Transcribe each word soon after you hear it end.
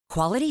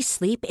Quality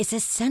sleep is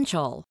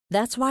essential.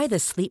 That's why the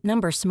Sleep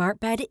Number Smart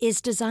Bed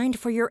is designed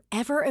for your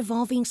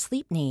ever-evolving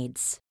sleep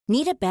needs.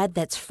 Need a bed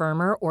that's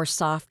firmer or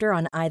softer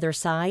on either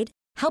side?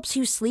 Helps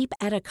you sleep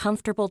at a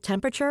comfortable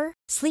temperature?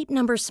 Sleep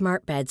Number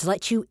Smart Beds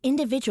let you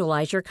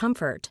individualize your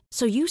comfort,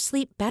 so you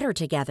sleep better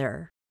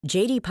together.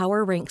 J.D.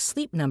 Power ranks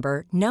Sleep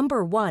Number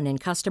number 1 in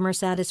customer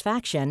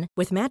satisfaction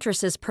with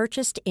mattresses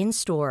purchased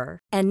in-store.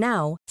 And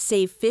now,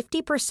 save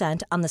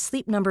 50% on the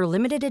Sleep Number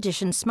Limited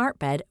Edition Smart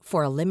Bed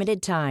for a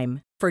limited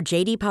time. For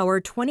J.D. Power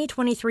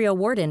 2023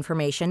 award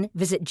information,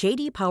 visit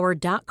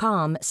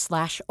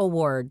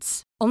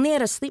jdpower.com/awards. Only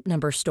at a Sleep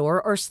Number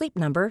store or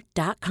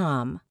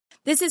sleepnumber.com.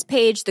 This is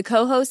Paige, the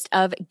co-host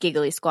of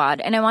Giggly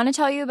Squad, and I want to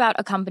tell you about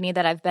a company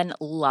that I've been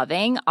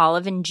loving,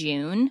 Olive &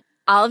 June.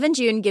 Olive &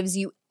 June gives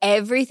you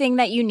everything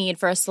that you need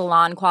for a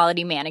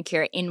salon-quality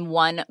manicure in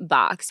one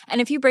box. And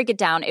if you break it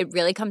down, it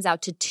really comes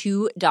out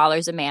to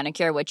 $2 a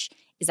manicure, which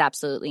is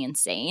absolutely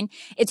insane.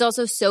 It's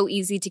also so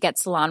easy to get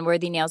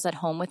salon-worthy nails at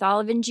home with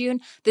Olive & June.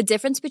 The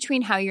difference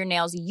between how your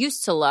nails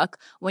used to look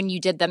when you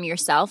did them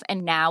yourself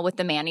and now with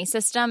the Mani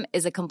system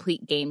is a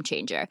complete game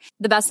changer.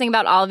 The best thing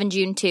about Olive &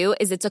 June, too,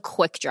 is it's a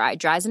quick dry.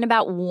 Dries in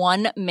about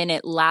 1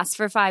 minute, lasts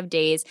for 5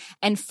 days,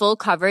 and full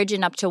coverage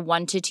in up to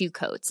 1 to 2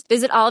 coats.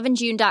 Visit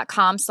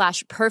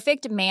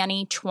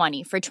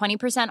oliveandjune.com/perfectmani20 for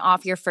 20%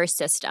 off your first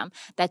system.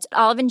 That's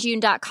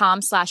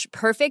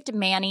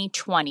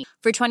oliveandjune.com/perfectmani20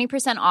 for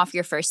 20% off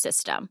your first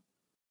system.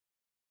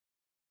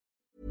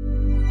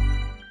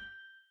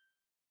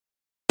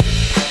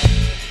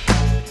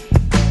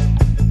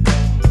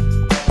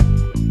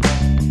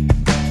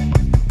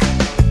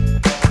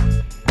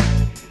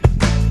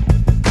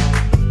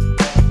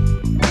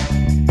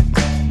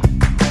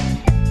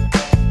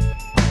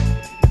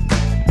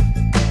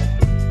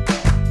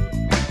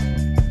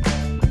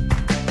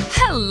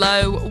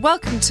 Hello,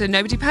 welcome to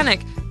Nobody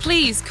Panic.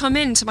 Please come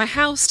into my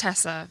house,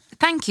 Tessa.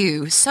 Thank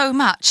you so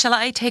much. Shall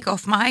I take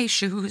off my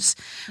shoes?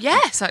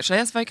 Yes, actually,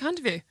 that's very kind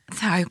of you.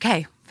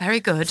 Okay, very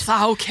good.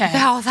 Okay.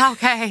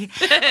 Okay.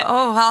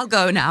 Oh, I'll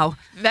go now.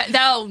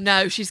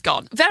 No, she's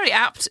gone. Very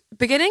apt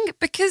beginning,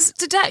 because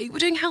today we're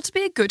doing how to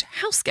be a good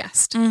house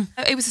guest.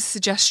 It was a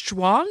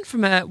suggestion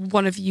from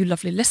one of you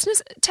lovely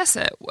listeners.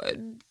 Tessa,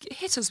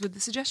 hit us with the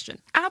suggestion.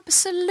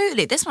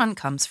 Absolutely. This one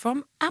comes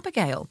from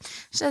Abigail.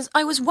 She says,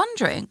 I was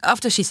wondering,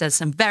 after she says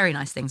some very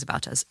nice things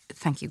about us,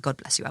 thank you, God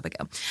bless you,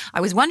 Abigail.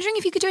 I was wondering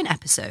if you could do an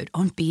episode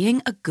on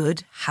being a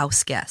good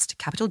house guest,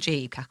 capital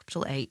G,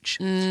 capital H.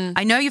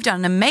 I know you've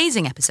done an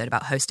amazing episode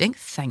about hosting,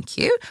 thank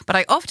you, but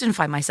I often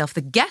find myself the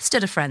guest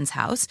at a friend's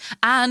house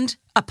and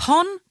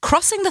upon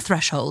crossing the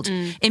threshold,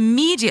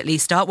 immediately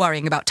start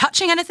worrying about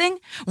touching anything,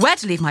 where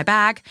to leave my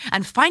bag,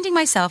 and finding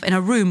myself in a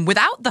room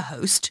without the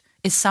host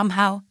is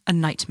somehow a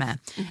nightmare.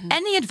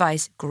 Any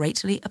advice,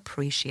 greatly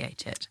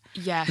appreciated.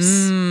 Yes,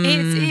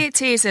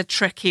 it is a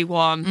tricky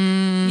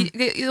one.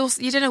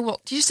 You don't know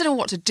what, you just don't know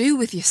what to do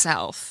with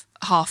yourself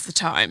half the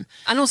time.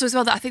 And also as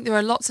well, that I think there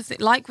are lots of things,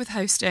 like with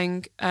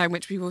hosting,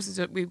 which we've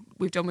also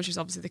we've done, which is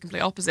obviously the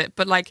complete opposite,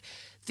 but like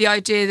the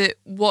idea that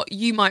what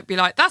you might be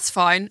like, that's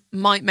fine,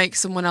 might make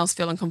someone else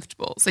feel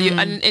uncomfortable. So you,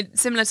 and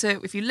it's similar to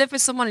if you live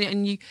with someone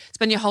and you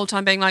spend your whole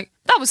time being like,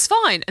 that was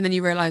fine, and then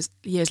you realise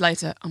years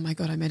later, oh my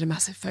God, I made a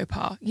massive faux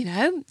pas, you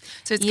know?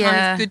 So it's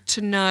kind of good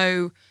to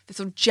know the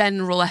sort of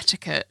general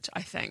etiquette,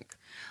 I think.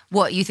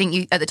 What, you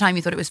think at the time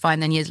you thought it was fine,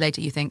 then years later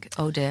you think,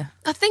 oh dear.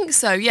 I think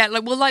so, yeah.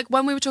 Like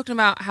when we were talking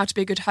about how to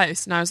be a good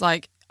host, and I was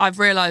like, I've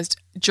realised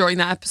during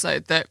that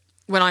episode that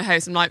when I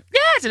host, I'm like, yeah,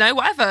 I don't know,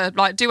 whatever,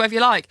 like do whatever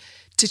you like,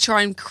 to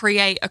try and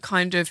create a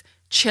kind of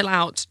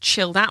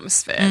chilled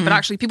atmosphere. But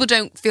actually people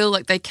don't feel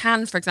like they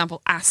can, for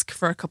example, ask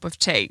for a cup of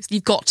tea.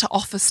 You've got to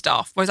offer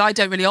stuff, whereas I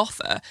don't really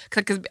offer,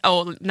 because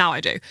now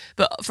I do.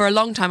 But for a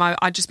long time,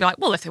 I'd just be like,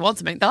 well, if they want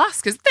something, they'll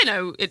ask, because they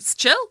know it's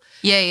chill.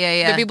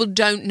 Yeah. But people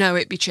don't know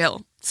it be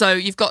chill. So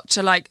you've got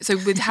to so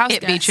with house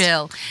guests, be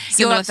chill.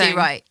 You're absolutely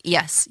right.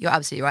 Yes, you're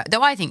absolutely right.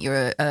 Though I think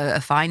you're a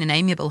fine and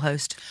amiable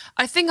host.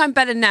 I think I'm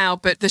better now,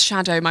 but the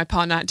shadow, my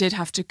partner, did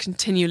have to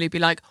continually be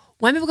like,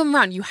 when people come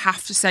around, you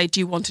have to say,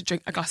 do you want to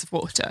drink a glass of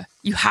water?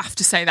 You have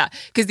to say that.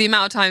 Because the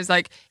amount of times,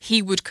 like,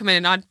 he would come in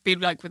and I'd be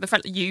like with a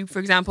friend, like you, for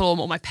example,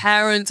 or my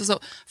parents or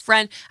sort of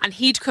friend, and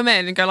he'd come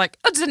in and go like,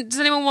 oh, does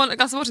anyone want a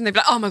glass of water? And they'd be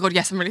like, oh my God,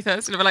 yes, I'm really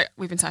thirsty. And I'd be like,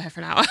 we've been sat here for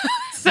an hour.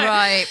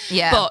 Right,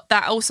 yeah. But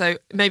that also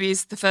maybe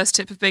is the first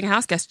tip of being a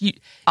house guest. You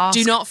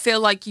do not feel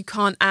like you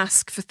can't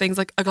ask for things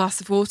like a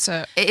glass of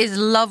water. It is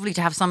lovely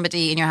to have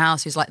somebody in your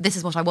house who's like, this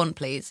is what I want,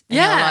 please. And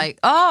you're like,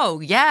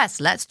 oh,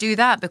 yes, let's do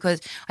that. Because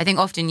I think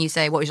often you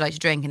say, what would you like to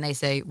drink? And they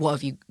say, what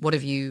have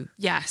you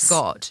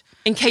got?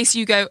 In case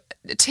you go,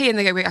 tea, and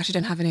they go, we actually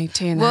don't have any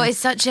tea in there. Well, it's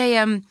such a,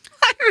 I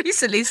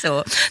recently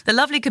saw the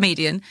lovely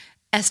comedian,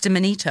 Esther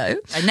Manito.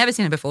 I'd never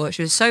seen her before.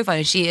 She was so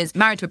funny. She is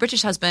married to a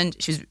British husband.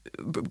 She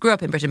grew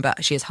up in Britain,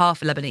 but she is half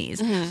Lebanese.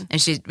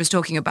 And she was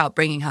talking about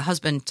bringing her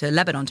husband to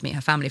Lebanon to meet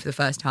her family for the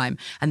first time.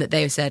 And that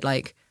they said,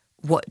 like,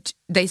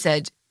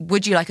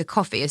 would you like a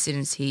coffee as soon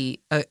as he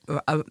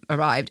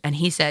arrived? And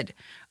he said,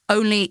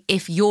 only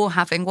if you're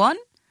having one.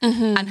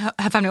 And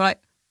her family were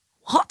like,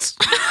 what?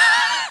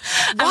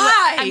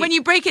 Why? And when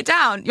you break it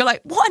down, you're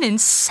like, what an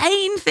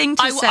insane thing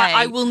to say.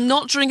 I will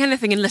not drink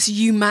anything unless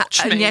you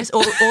match me. And yes,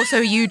 or also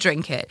you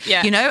drink it.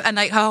 Yeah. You know, and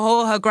like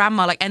her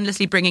grandma like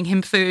endlessly bringing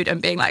him food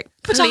and being like,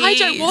 But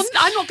please. I don't want.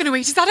 I'm not going to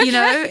eat. Is that okay? You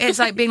know, it's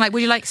like being like,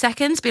 would you like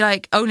seconds? Be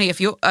like, only if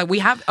you're.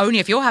 Only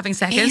if you're having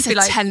seconds. It's Be a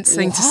like, tense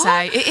thing to what?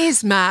 say. It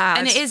is mad,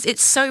 And it is.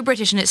 It's so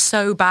British and it's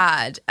so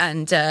bad.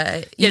 And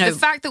you know, the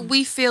fact that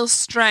we feel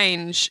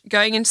strange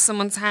going into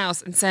someone's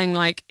house and saying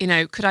like, you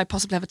know, could I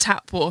possibly have a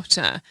tap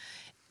water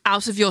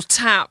out of your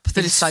tap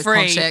that is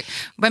free? psychotic.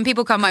 When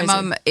people come, my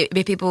mum,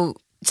 people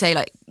say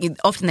like,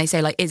 often they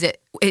say like,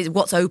 is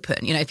what's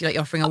open? You know, if you're like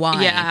offering a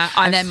wine. Yeah,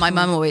 and then my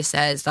mum always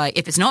says like,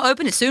 if it's not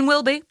open, it soon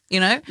will be. You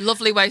know,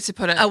 Lovely way to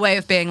put it. a way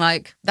of being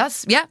like,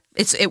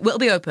 it will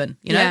be open.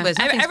 You know, Yeah. There's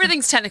nothing's-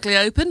 Everything's technically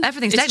open.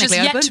 Everything's it's technically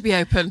just open. yet to be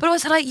open. But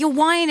also, like, your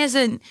wine's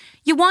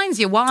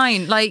your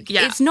wine. Like,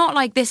 Yeah. it's not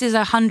like this is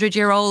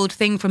 100-year-old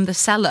thing from the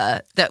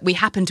cellar that we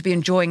happen to be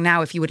enjoying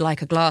now if you would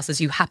like a glass as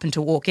you happen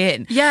to walk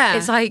in. Yeah.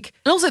 It's like...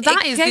 And also,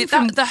 that it is came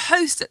from- the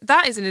host.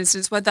 That is an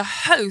instance where the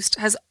host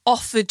has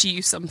offered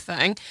you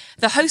something.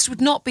 The host would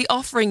not be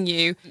offering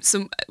you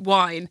some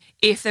wine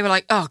if they were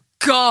like, "Oh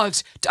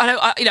God,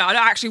 I don't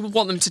actually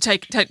want them to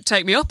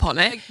take me up on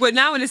it." We're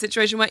now in a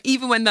situation where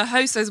even when the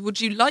host says, "Would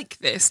you like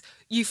this?"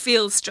 you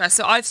feel stressed.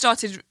 So I've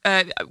started.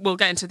 We'll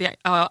get into the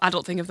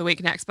adult thing of the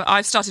week next, but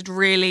I've started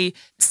really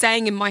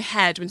saying in my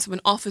head when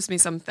someone offers me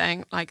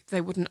something, like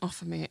they wouldn't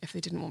offer me if they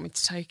didn't want me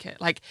to take it.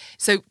 Like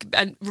so,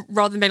 and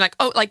rather than being like,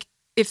 "Oh, like."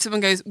 If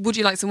someone goes, would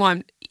you like some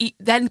wine?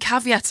 Then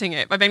caveating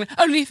it by being like,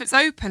 only if it's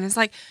open. It's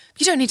like,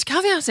 you don't need to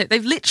caveat it.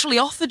 They've literally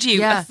offered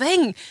you a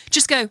thing.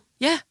 Just go,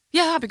 yeah,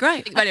 that'd be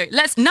great. But anyway,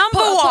 let's Number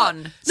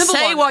one,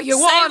 say what you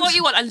want. Say what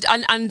you want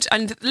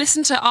and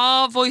listen to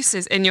our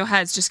voices in your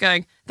heads just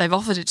going, they've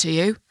offered it to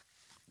you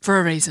for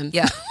a reason.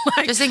 Yeah.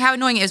 Like- Just think how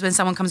annoying it is when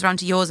someone comes around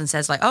to yours and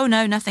says like, oh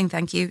no, nothing,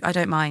 thank you, I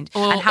don't mind.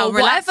 Or, and how or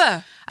relaxed-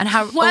 whatever. And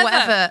how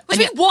whatever. What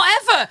do you mean,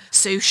 whatever?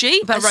 Sushi,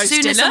 But a as roast soon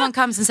dinner. as someone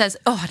comes and says,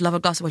 oh, I'd love a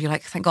glass of water, you're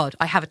like, thank God,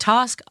 I have a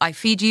task, I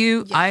feed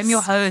you, I am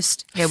your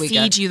host, here we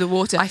go. Feed you the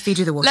water. I feed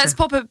you the water. Let's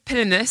pop a pin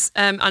in this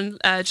and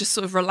just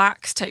sort of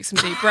relax, take some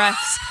deep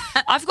breaths.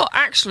 I've got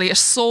actually a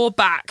sore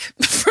back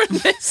from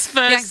this first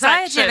The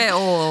anxiety section. of it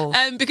all.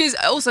 Because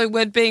also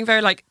we're being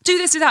very like, do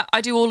this, do that.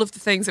 I do all of the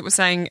things that we're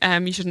saying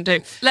you shouldn't do.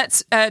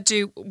 Let's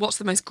do what's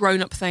the most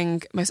grown-up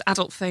thing, most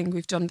adult thing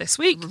we've done this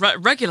week.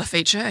 Regular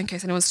feature, in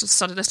case anyone's just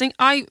started listening.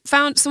 I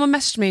found someone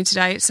messaged me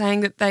today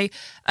saying that they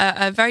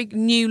a very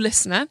new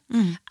listener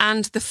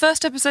and the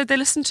first episode they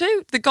listened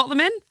to that got them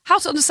in, how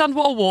to understand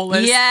what a wall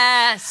is.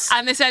 Yes.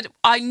 And they said,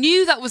 I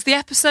knew that was the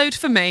episode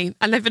for me,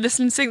 and they've been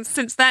listening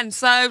since then.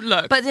 So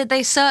look, But did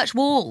they search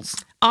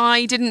walls?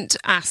 I didn't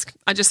ask.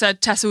 I just said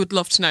Tessa would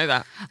love to know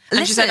that, and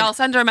she said Listen. I'll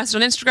send her a message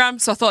on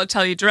Instagram. So I thought I'd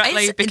tell you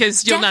directly It's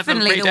because you'll never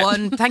definitely read the it.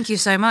 one. Thank you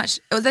so much.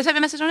 Oh, they sent me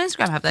a message on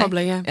Instagram, have they?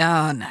 Probably, yeah.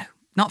 Oh no,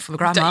 not for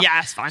grandma.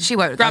 Yeah, it's fine. She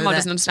won't. Grandma go there.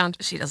 doesn't understand.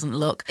 She doesn't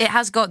look. It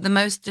has got the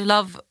most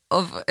love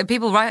of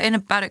people writing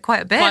about it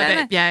quite a bit. Quite a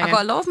hasn't bit, it? yeah, I've yeah.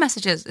 got a lot of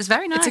messages. It's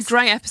very nice. It's a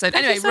great episode.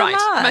 Thank Anyway, you so right,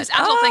 much. most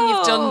adult thing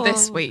you've done Oh.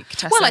 this week,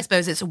 Tessa. Well, I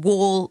suppose it's a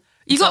wall.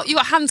 you got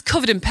hands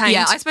covered in paint.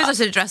 Yeah, I suppose I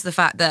should address the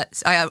fact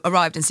that I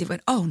arrived and Steve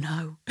went, "Oh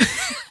no,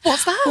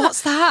 What's that?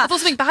 What's that? I thought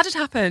something bad had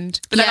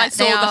happened. But then Yeah, I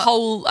saw they the are-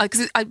 whole,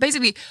 because I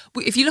basically,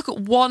 if you look at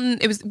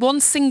one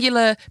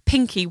singular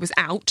pinky was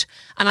out,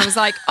 and I was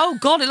like, oh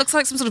God, it looks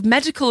like some sort of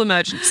medical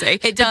emergency.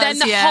 It But then does,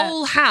 the yeah.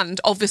 whole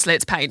hand, obviously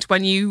it's paint.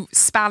 When you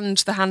spanned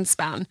the hand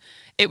span,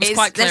 it was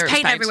quite clear There's it was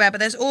paint everywhere, but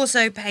there's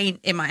also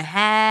paint in my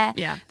hair.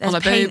 Yeah, there's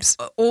on her paint boobs.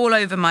 all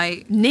over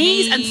my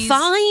Knees and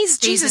thighs. Knees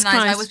Jesus and thighs.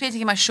 I Christ. was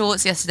painting in my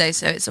shorts yesterday,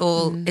 so it's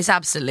all it's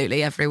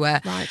absolutely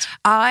everywhere. Right.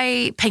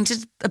 I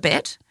painted a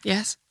bit.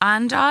 Yes.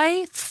 And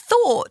I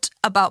thought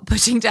about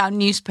putting down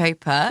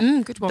newspaper,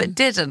 good one. but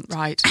didn't.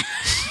 Right.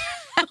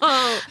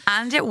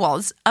 And it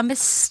was a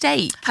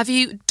mistake. Have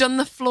you done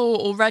the floor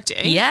already?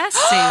 Yes,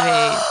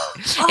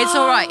 Stevie. It's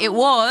all right. It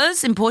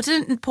was,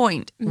 important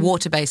point,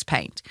 water-based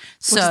paint.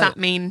 So What does that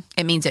mean?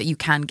 It means that you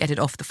can get it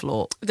off the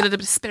floor. With a little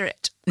bit of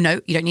spirit. No,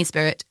 you don't need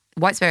spirit.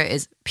 White spirit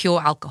is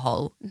pure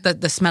alcohol.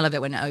 The smell of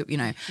it when it,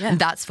 and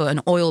that's for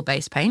an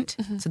oil-based paint.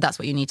 So that's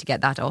what you need to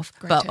get that off.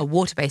 But tip. a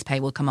water-based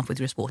paint will come off with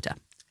just water.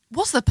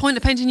 What's the point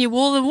of painting your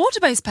wall in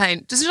water-based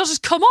paint? Does it not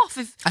just come off?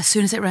 If As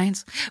soon as it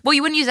rains. Well,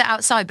 you wouldn't use it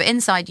outside, but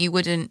inside you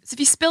wouldn't. if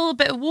you spill a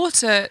bit of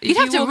water, You'd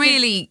have to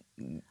really.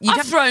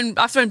 I've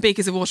thrown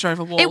beakers of water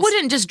over walls. It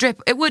wouldn't just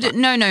drip. It wouldn't.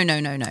 No. It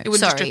wouldn't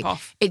just drip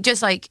off. It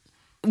just like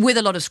with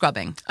a lot of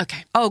scrubbing.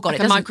 Okay. Oh God,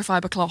 like it a doesn't.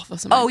 microfiber cloth or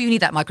something. Oh, you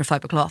need that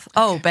microfiber cloth.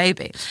 Oh,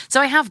 baby. So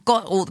I have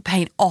got all the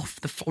paint off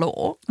the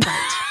floor.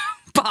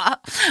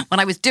 But when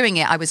I was doing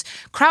it, I was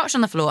crouched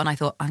on the floor and I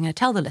thought, I'm going to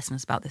tell the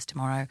listeners about this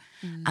tomorrow.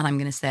 And I'm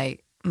going to say,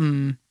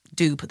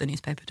 do put the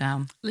newspaper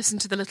down. Listen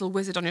to the little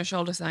wizard on your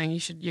shoulder saying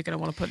you're going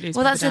to want to put newspaper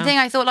Well, that's down. the thing.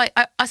 I thought, like,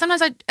 I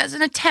sometimes, as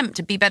an attempt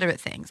to be better at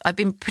things, I've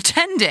been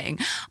pretending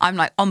I'm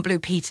like on Blue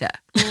Peter,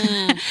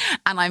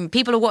 and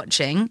people are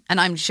watching, and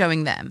I'm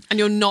showing them. And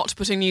you're not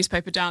putting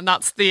newspaper down.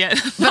 That's the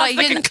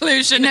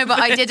conclusion. No, but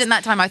I did in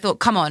that time. I thought,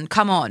 come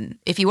on.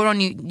 If you were on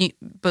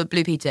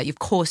Blue Peter, of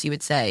course you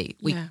would say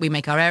we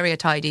make our area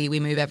tidy, we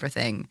move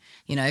everything.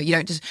 You know, you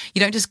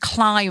don't just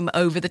climb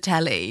over the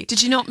telly.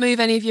 Did you not move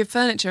any of your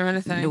furniture or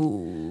anything?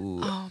 No.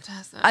 Oh,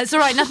 Tessa. It's all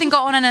right. Nothing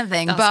got on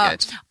anything. That's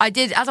but good. I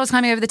did, as I was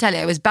climbing over the telly,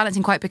 I was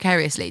balancing quite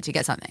precariously to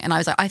get something. And I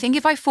was like, I think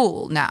if I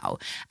fall now,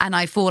 and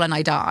I fall and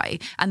I die,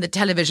 and the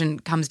television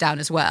comes down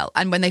as well,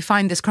 and when they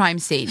find this crime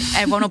scene,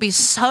 everyone will be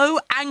so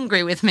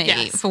angry with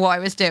me for what I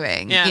was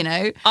doing, you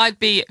know? I'd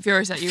be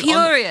furious at you.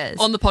 Furious.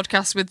 On the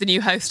podcast with the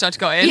new host I'd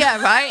got in.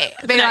 Yeah, right?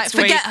 Being like, Next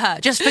week. forget her.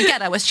 Just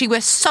forget her. She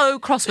was so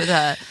cross with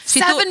her. She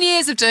 7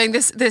 years of doing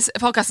this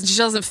podcast and she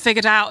still hasn't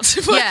figured out.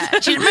 Yeah,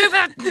 she'd move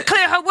her,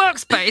 clear her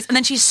workspace, and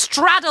then she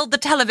straddled the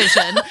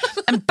television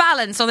and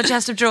balanced on the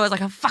chest of drawers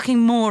like a fucking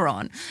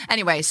moron.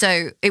 Anyway,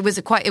 so it was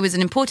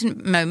an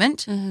important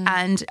moment,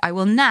 and I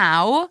will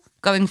now,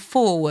 going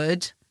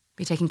forward,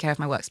 be taking care of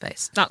my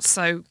workspace. That's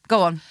so...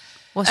 Go on.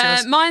 What's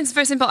yours? Mine's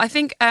very simple. I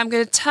think I'm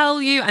going to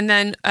tell you, and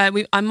then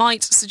I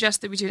might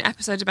suggest that we do an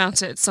episode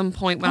about it at some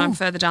point when I'm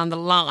further down the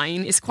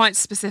line. It's quite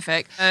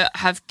specific.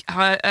 Have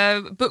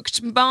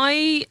booked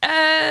my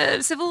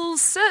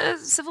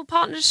civil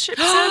partnership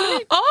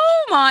ceremony.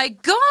 Oh my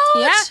God!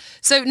 Yeah.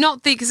 So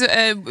not because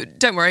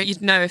don't worry,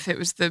 you'd know if it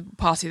was the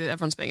party that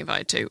everyone's being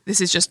invited to. This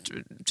is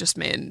just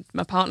me and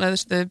my partner,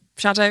 the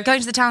Shadow.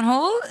 Going to the town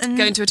hall? And...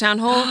 Going to a town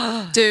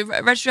hall, do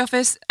a registry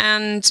office,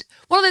 and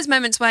one of those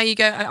moments where you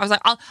go, I was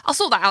like, I'll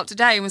sort that out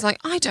today, and was like,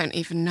 I don't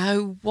even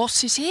know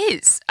what it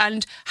is,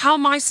 and how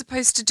am I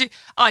supposed to do?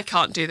 I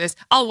can't do this.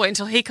 I'll wait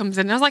until he comes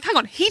in. And I was like, hang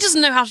on, he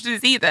doesn't know how to do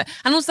this either,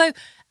 and also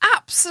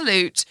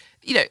absolute,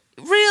 you know,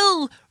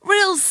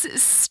 real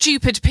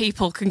stupid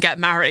people can get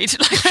married.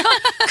 Like,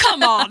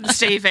 come on,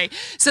 Stevie.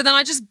 So then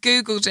I just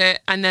Googled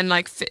it and then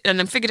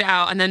figured it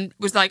out and then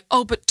was like,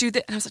 oh, but do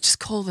this. And I was like, just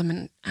call them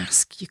and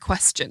ask you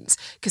questions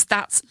because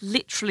that's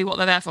literally what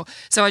they're there for.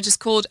 So I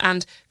just called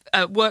and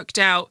worked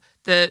out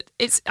that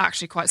it's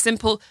actually quite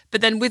simple.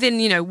 But then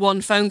within, one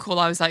phone call,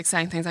 I was like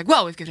saying things like,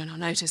 well, we've given our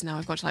notice. Now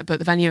we've got to book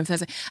the venue on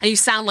Thursday. And you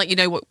sound like you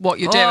know what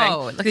you're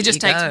doing. It just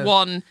takes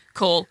one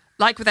call.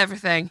 Like with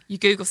everything, you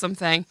Google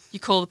something, you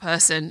call the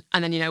person,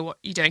 and then you know what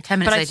you're doing. 10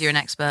 minutes later, you're an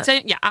expert. So,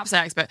 yeah,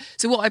 absolute expert.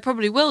 So what I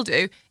probably will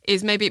do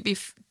is maybe it'd be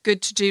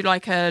good to do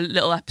like a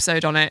little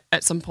episode on it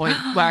at some point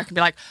where I can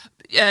be like,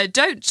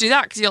 don't do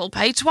that because you'll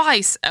pay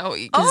twice. Oh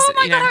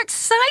my God, how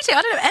exciting.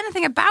 I don't know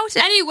anything about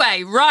it.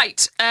 Anyway,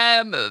 right.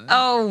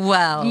 Oh,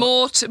 well.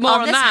 More on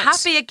this that.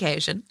 happy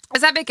occasion.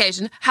 As happy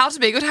occasion, how to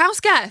be a good house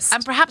guest.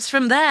 And perhaps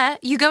from there,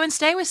 you go and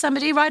stay with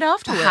somebody right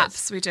afterwards.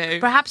 Perhaps we do.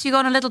 Perhaps you go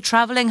on a little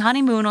travelling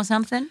honeymoon or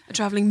something. A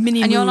travelling mini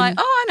moon. And you're like,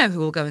 oh, I know who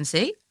we'll go and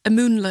see. A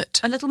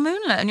moonlet. A little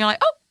moonlet. And you're like,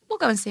 oh, we'll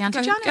go and see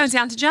Auntie Janet. Go and see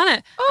Auntie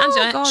Janet. Oh, Auntie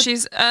Janet,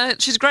 God.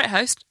 She's a great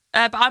host.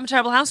 But I'm a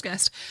terrible house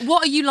guest.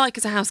 What are you like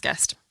as a house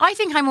guest? I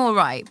think I'm all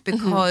right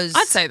because...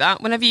 I'd say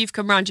that. Whenever you've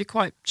come round, you're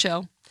quite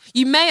chill.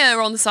 You may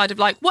err on the side of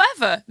like,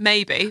 whatever,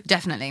 maybe.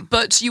 Definitely.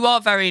 But you are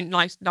very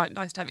nice to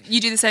have it.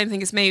 You do the same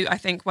thing as me, I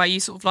think, where you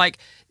sort of like,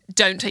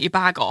 don't take your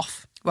bag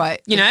off.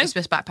 Right. You know?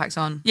 Just backpacks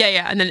on.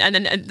 Yeah. And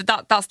then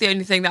that's the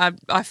only thing that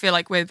I feel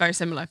like we're very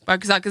similar.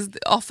 Because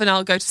often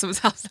I'll go to someone's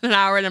house in an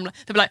hour and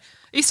they'll be like,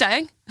 are you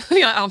staying?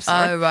 You're like, oh, I'm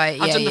sorry. Oh,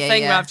 right. I've Yeah, done the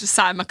thing yeah. where I've just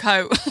sat in my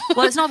coat.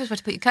 Well, it's not supposed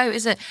to put your coat,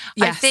 is it?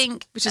 I Yes,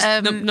 think which is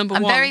number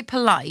I'm one. very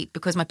polite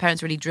because my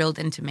parents really drilled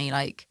into me,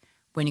 like,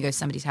 when you go to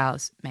somebody's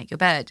house, make your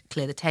bed,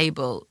 clear the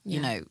table,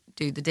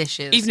 do the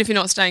dishes. Even if you're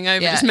not staying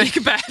over, Yeah. just make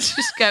a bed.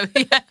 Just go,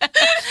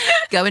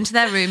 go into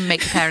their room,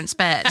 make the parents'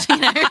 bed,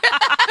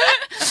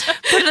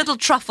 Put a little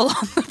truffle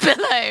on the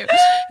pillow. And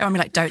I'm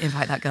like, don't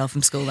invite that girl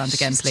from school round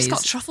again, please. She's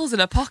got truffles in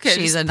her pocket.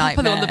 She's Just a pop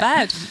nightmare. her on the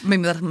bed. I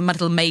mean, with my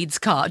little maid's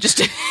cart, just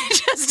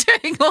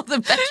doing all the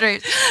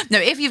bedrooms. No,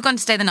 if you've gone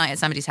to stay the night at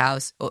somebody's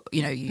house, or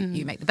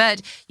you make the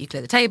bed, you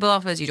clear the table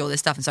offers, you do all this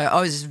stuff. And so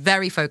I was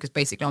very focused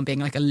basically on being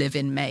like a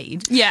live-in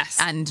maid. Yes.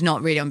 And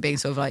not really on being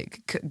sort of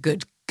like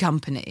good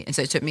company. And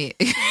so it took me...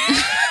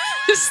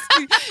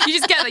 You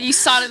just get that you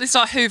silently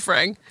start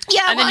hoovering.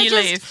 Yeah, and then well, you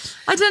leave.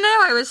 I don't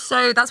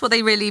know. That's what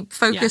they really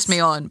focused Yes. me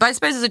on. But I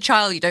suppose as a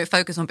child, you don't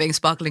focus on being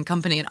sparkling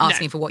company and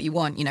asking for what you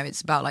want.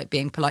 It's about like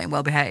being polite and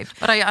well behaved.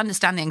 But I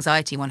understand the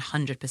anxiety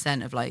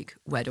 100% of like,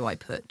 where do I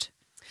put?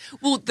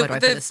 Well, Where do I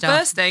put the the stuff?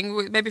 first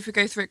thing, maybe if we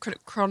go through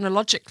it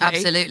chronologically,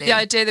 Absolutely. the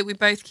idea that we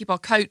both keep our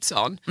coats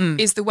on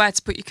is the where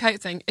to put your coat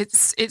thing.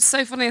 It's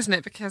so funny, isn't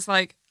it? Because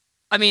like,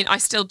 I mean, I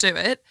still do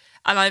it.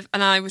 And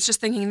I was just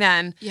thinking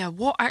then,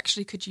 what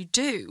actually could you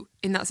do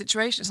in that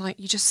situation? It's like,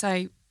 you just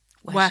say,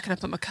 where can I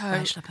put my coat?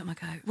 Where should I put my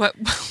coat? Where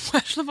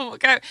should I put my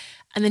coat?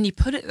 And then you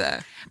put it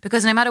there.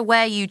 Because no matter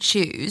where you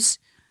choose,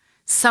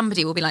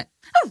 somebody will be like,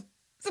 oh,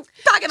 it's a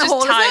bag in the Just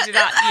hall, is tidy it?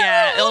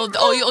 that, yeah.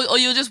 Or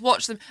you'll just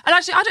watch them. And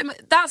actually,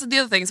 that's the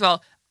other thing as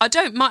well. I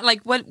don't mind,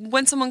 like,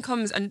 when someone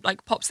comes and,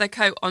 like, pops their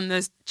coat on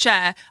the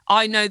chair,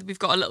 I know that we've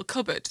got a little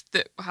cupboard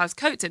that has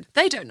coats in.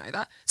 They don't know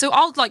that. So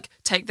I'll, like,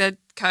 take their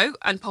coat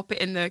and pop it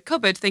in the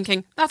cupboard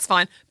thinking, that's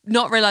fine,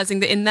 not realising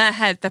that in their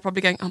head, they're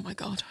probably going, oh my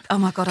God,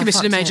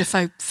 committed a major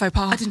faux pas.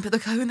 I didn't put the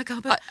coat in the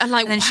cupboard. And,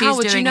 like, then how she's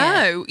would you doing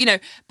know? You know,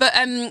 but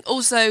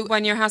also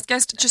when you're a house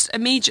guest, just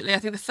immediately, I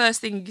think the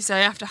first thing you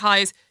say after hi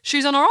is,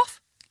 shoes on or off?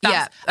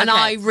 And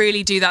I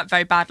really do that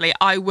very badly.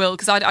 I will,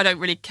 because I don't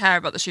really care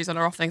about the shoes on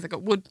or off things. I've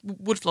got wood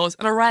floors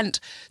and a rent.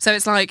 So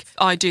it's like,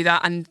 I do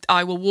that and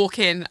I will walk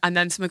in and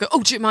then someone go,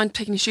 oh, do you mind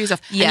taking your shoes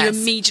off? Yes.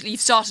 And you've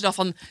started off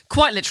on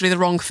quite literally the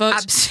wrong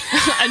foot.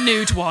 A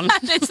nude one.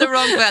 And it's the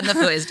wrong foot and the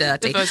foot is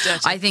dirty. The foot's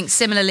dirty. I think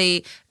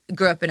similarly,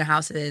 grew up in a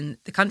house in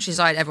the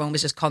countryside. Everyone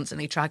was just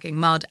constantly dragging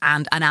mud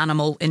and an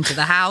animal into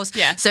the house.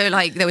 Yeah. So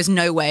like there was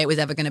no way it was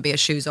ever going to be a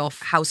shoes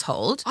off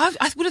household.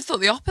 I would have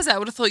thought the opposite. I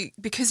would have thought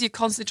because you're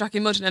constantly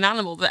tracking mud in an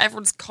animal that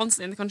everyone's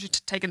constantly in the country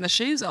taking their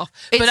shoes off.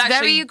 It's but actually,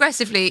 very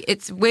aggressively.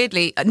 It's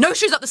weirdly no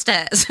shoes up the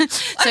stairs. So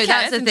Okay,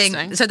 that's the interesting.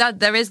 thing. So that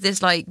there is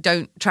this like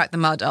don't track the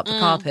mud up the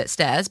carpet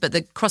stairs, but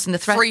the crossing the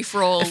Free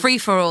for all. free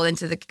for all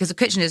into the because the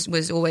kitchen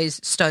was always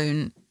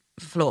stone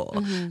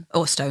floor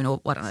or stone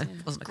or I don't know.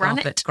 It wasn't a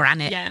Granite? carpet.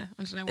 Granite. Yeah,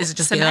 I don't know. Is it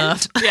just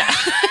cement? the earth? Yeah,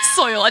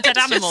 soil, a dead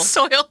It's animal. just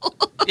soil.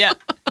 Yeah.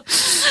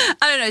 I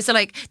don't know. So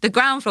like the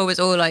ground floor was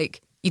all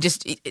like you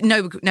just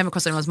never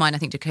crossed anyone's mind. I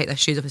think to take their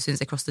shoes off as soon as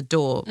they crossed the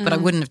door. But I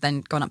wouldn't have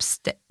then gone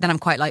upstairs. Then I'm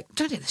quite like,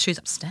 don't take the shoes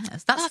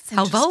upstairs. That's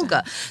how interesting.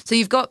 vulgar. So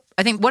you've got.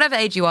 I think whatever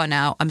age you are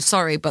now, I'm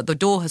sorry, but the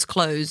door has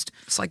closed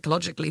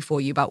psychologically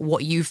for you about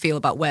what you feel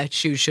about where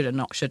shoes should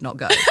and should not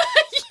go.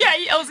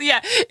 Yeah.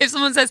 If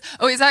someone says,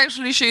 "Oh, it's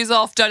actually shoes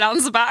off," don't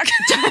answer back.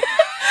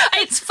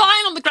 It's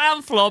fine on the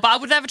ground floor, but I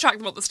would never track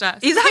them up the stairs.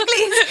 Exactly.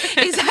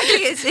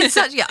 It's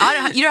such.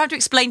 Yeah, you don't have to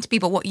explain to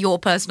people what your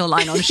personal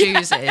line on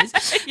shoes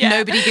is. Yeah.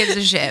 Nobody gives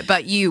a shit.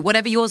 But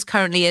whatever yours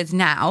currently is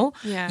now,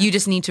 Yeah. you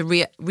just need to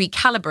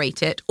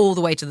recalibrate it all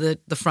the way to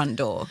the front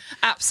door.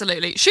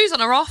 Absolutely, shoes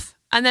on or off.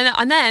 And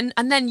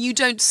then you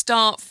don't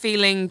start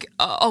feeling,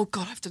 oh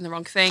God, I've done the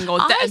wrong thing, or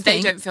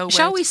they don't feel weird.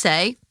 Shall we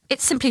say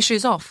it's simply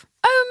shoes off?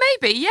 Oh,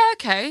 maybe. Yeah.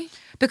 Okay.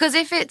 Because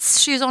if it's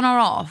shoes on or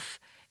off,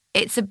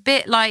 it's a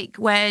bit like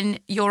when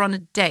you're on a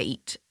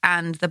date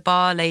and the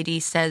bar lady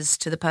says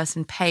to the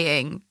person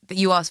paying that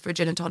you ask for a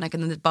gin and tonic,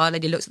 and then the bar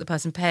lady looks at the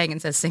person paying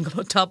and says single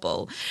or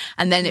double,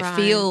 and then it Right.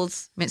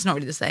 feels. I mean, it's not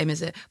really the same,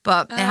 is it?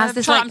 But it has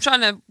this I'm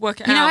trying to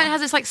work it you know, out. how it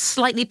has this like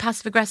slightly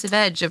passive aggressive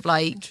edge of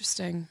like.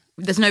 Interesting.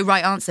 There's no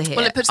right answer here.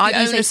 Well, it puts the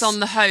Either you say onus on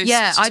the host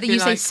Yeah, to either be you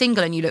say like-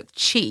 single and you look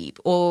cheap,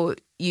 or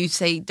you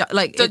say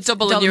like it's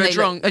double and you're a they look-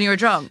 drunk. And you're a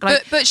drunk.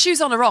 Like, But shoes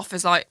on or off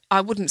is like,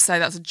 I wouldn't say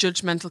that's a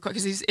judgmental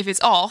question, because if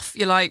it's off,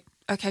 you're like,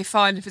 okay,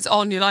 fine. If it's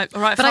on, you're like,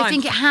 all right, but fine. I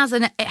think it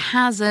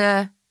has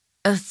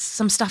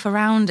some stuff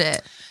around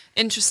it.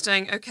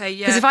 Interesting. Okay,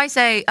 yeah. Because if I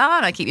say, oh,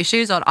 no, keep your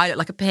shoes on, I look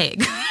like a pig.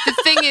 The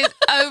thing is,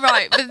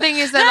 the thing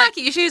is, they're No, like,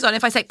 keep your shoes on.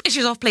 If I say,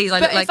 shoes off, please, I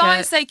but look like if I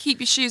a... say keep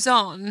your shoes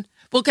on,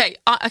 well,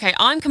 okay,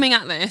 I'm coming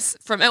at this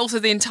from also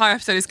the entire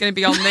episode is going to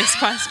be on this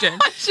question.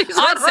 Shoes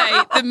I'd on.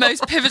 say the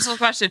most pivotal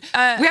question. We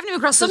haven't even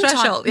crossed the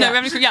threshold. No, we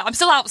haven't even, I'm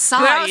still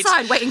outside. We're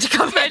outside waiting to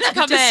come in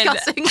and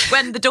discussing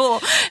when the door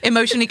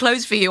emotionally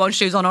closed for you on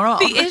shoes on or off.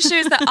 The issue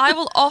is that I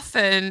will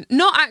often,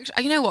 not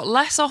actually, you know what,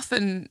 less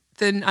often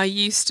than I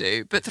used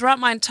to, but throughout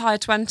my entire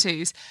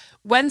 20s,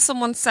 when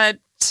someone said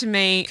to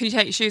me, can you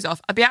take your shoes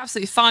off? I'd be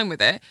absolutely fine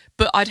with it,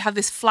 but I'd have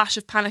this flash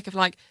of panic of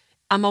like,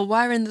 am I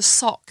wearing the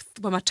sock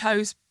where my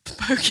toes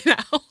poking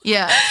out?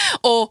 Yeah.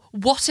 Or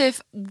what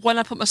if when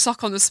I put my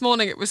sock on this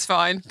morning it was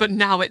fine, but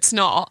now it's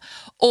not?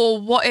 Or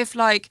what if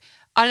like,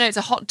 I don't know, it's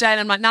a hot day and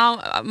I'm like,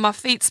 now my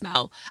feet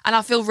smell and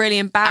I feel really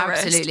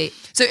embarrassed. Absolutely.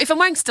 So if I'm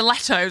wearing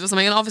stilettos or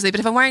something, and obviously, but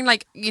if I'm wearing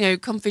like, you know,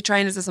 comfy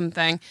trainers or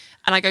something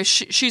and I go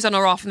shoes on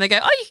or off and they go,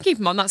 oh, you can keep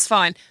them on, that's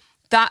fine.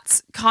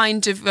 That's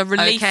kind of a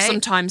relief Okay,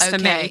 sometimes for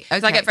okay, me.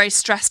 'Cause I okay. get very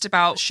stressed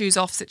about shoes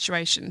off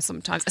situations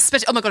sometimes.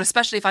 Especially, oh my God,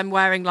 especially if I'm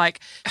wearing like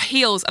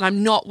heels and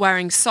I'm not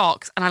wearing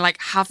socks and I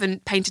like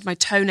haven't painted my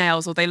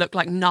toenails or they look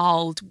like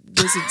gnarled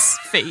wizard's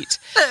feet.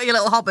 Your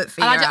little hobbit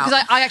feet And are out.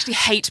 because I actually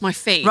hate my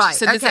feet. Right,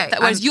 So there's okay,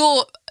 whereas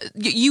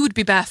you would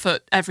be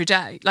barefoot every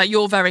day. Like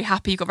you're very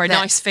happy. You've got very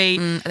nice feet.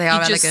 They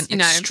are You just, elegant, you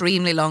know,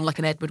 extremely long, like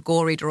an Edward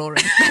Gorey drawing.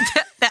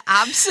 They're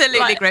absolutely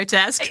Like-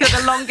 grotesque. They're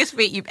the longest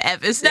feet you've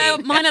ever seen. No,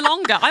 mine are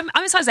longer. I'm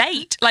a size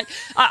 8. Like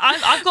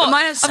I've got. But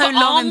mine are so I've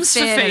got long and arms for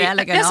thin and feet.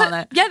 elegant, Yes, aren't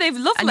they? Yeah, they're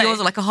lovely. and yours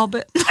are like a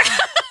hobbit.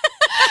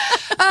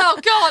 Oh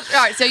God!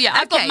 Right, so yeah,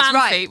 I've got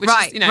man feet, which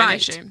is an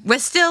issue. We're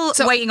still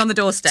waiting on the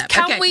doorstep.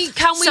 Can Okay. we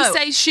So-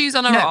 say shoes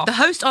on or No, off? the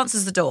host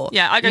answers the door.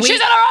 Yeah, I go,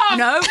 "Shoes on or off?"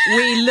 No,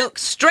 we look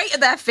straight at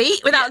their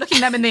feet without looking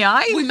them in the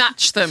eye. We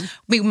match them.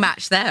 We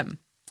match them.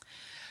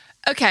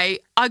 Okay,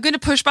 I'm going to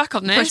push back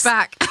on this. Push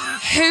back.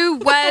 Who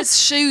wears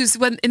shoes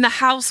when in the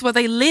house where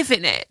they live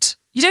in it?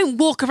 You don't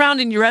walk around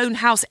in your own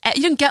house.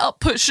 You don't get up,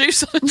 put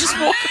shoes on, and just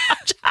walk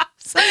around your house.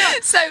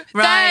 So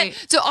Right.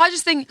 So I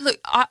just think, look,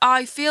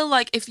 I feel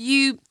like if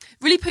you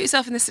really put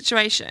yourself in this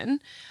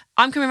situation,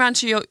 I'm coming around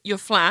to your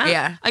flat.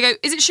 Yeah. I go,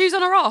 is it shoes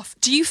on or off?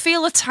 Do you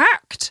feel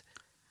attacked?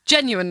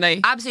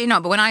 Genuinely. Absolutely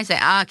not. But when I say,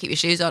 keep your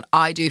shoes on,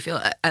 I do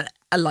feel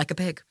like a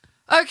pig.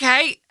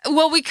 Okay,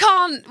 well, we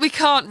can't, right? We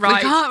can't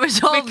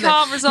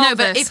resolve this. No,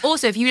 but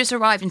if you just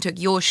arrived and took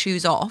your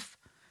shoes off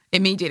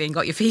immediately and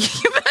got your feet...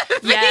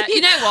 Yeah, you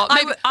know what?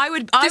 Maybe, I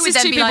would is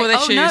then two be people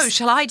like, with no, shoes.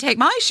 shall I take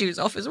my shoes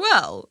off as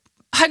well?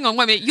 Hang on,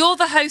 wait a minute. You're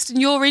the host and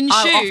you're in shoes.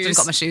 I've often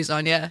got my shoes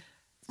on, yeah.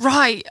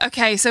 Right,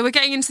 okay, so we're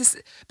getting into this.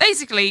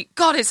 Basically,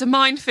 God, it's a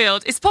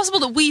minefield. It's possible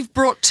that we've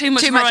brought too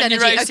much energy.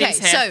 neuroses Okay,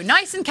 here. so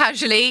nice and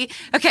casually.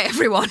 Okay,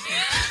 everyone.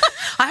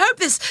 I hope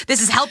this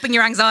is helping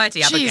your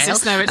anxiety, Abigail.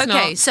 Jesus, no, it's not.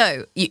 Okay,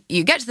 so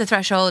you get to the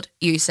threshold,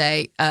 you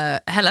say,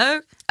 hello.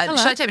 Hello.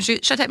 Should I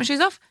take my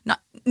shoes off?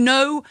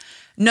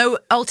 No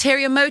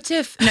ulterior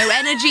motive, no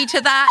energy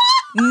to that,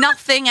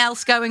 nothing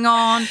else going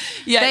on.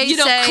 Yeah, you're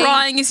not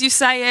crying as you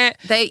say it.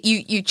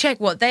 You check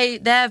their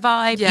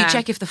vibe. Yeah. You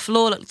check if the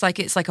floor looks like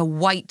it's like a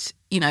white,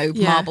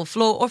 marble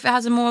floor, or if it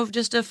has more of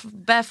just a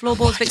bare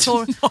floorboards,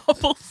 Victoria.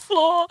 Marble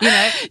floor.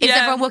 Is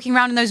everyone walking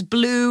around in those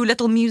blue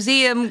little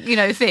museum,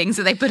 things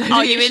that they put over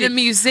Are your you in a shoe?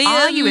 museum?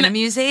 Are you in a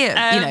museum?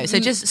 So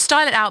just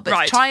style it out, but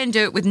right. try and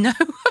do it with no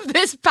of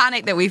this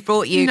panic that we've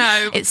brought you.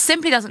 No. It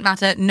simply doesn't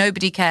matter.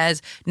 Nobody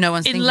cares. No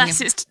one's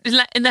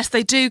Unless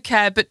they do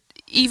care, but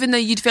even though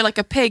you'd feel like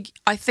a pig,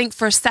 I think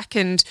for a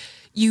second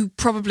you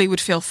probably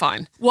would feel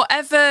fine.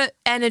 Whatever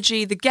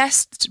energy the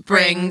guest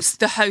brings,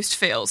 the host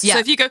feels. Yeah. So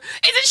if you go, is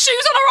it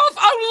shoes on or off?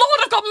 Oh Lord,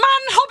 I've got man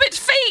hobbit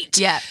feet.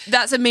 Yeah.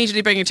 That's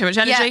immediately bringing too much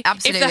energy. Yeah,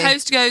 absolutely. If the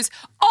host goes,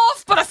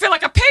 off, but I feel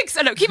like a pig.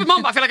 So no, keep them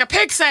on, but I feel like a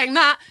pig saying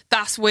that.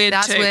 That's weird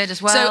That's too. weird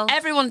as well. So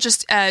everyone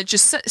just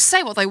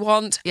say what they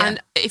want. Yeah.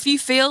 And if you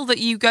feel that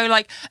you go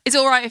like, it's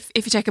all right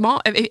if you take them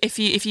off,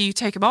 if you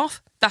take them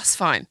off, that's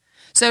fine.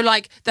 So,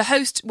 like, the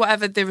host,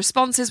 whatever the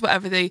response is,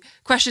 whatever the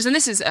questions, and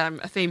this is a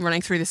theme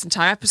running through this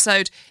entire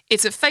episode,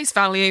 it's at face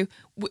value.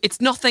 It's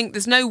nothing,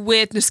 there's no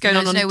weirdness going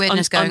on. There's no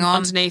weirdness going on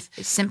underneath.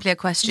 It's simply a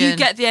question. You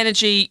get the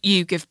energy,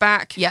 you give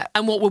back. Yeah.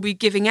 And what we'll be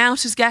giving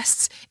out as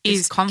guests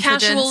is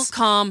confidence. Casual,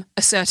 calm,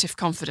 assertive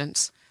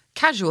confidence.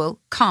 Casual,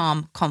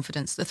 calm,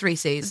 confidence. The 3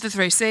 C's. The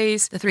 3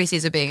 C's. The 3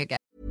 C's of being a guest.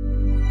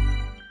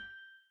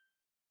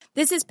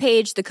 This is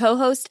Paige, the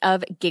co-host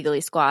of Giggly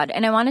Squad,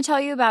 and I want to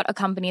tell you about a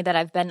company that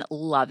I've been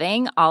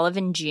loving, Olive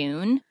 &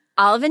 June.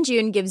 Olive &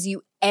 June gives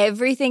you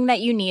everything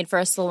that you need for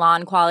a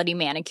salon-quality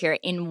manicure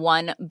in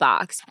one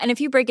box. And if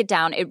you break it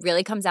down, it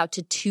really comes out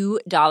to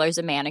 $2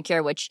 a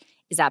manicure, which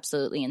is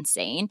absolutely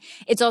insane.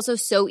 It's also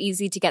so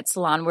easy to get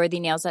salon-worthy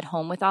nails at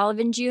home with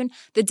Olive & June.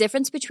 The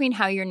difference between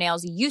how your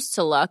nails used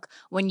to look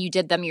when you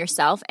did them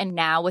yourself and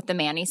now with the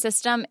Mani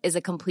system is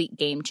a complete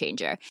game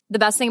changer. The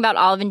best thing about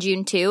Olive &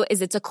 June, too,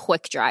 is it's a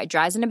quick dry.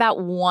 Dries in about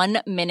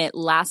 1 minute,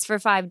 lasts for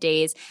 5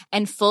 days,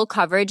 and full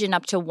coverage in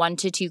up to 1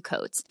 to 2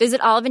 coats.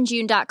 Visit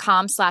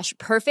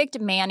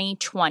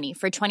oliveandjune.com/perfectmani20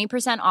 for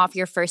 20% off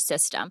your first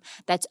system.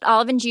 That's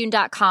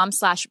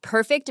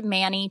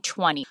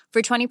oliveandjune.com/perfectmani20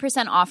 for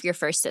 20% off your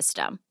first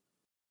system.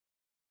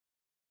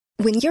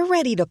 When you're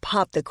ready to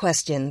pop the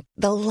question,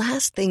 the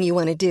last thing you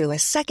want to do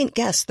is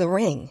second-guess the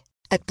ring.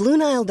 At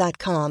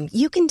BlueNile.com,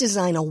 you can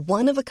design a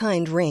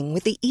one-of-a-kind ring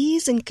with the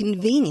ease and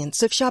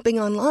convenience of shopping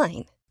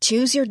online.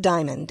 Choose your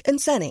diamond and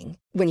setting.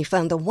 When you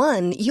find the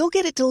one, you'll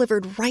get it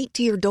delivered right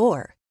to your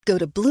door. Go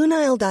to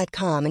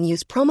BlueNile.com and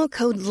use promo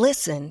code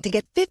LISTEN to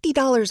get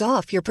 $50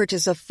 off your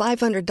purchase of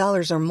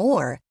 $500 or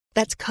more.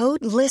 That's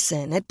code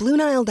LISTEN at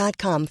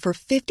BlueNile.com for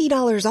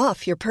 $50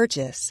 off your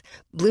purchase.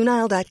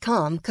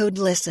 BlueNile.com, code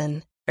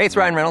LISTEN. Hey, it's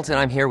Ryan Reynolds, and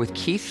I'm here with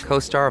Keith,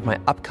 co-star of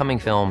my upcoming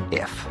film,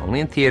 If,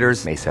 only in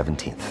theaters May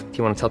 17th. Do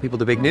you want to tell people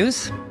the big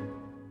news?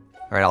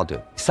 All right, I'll do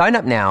it. Sign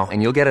up now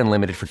and you'll get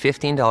unlimited for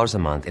 $15 a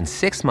month and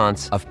 6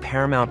 months of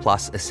Paramount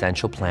Plus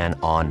Essential Plan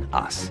on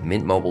us.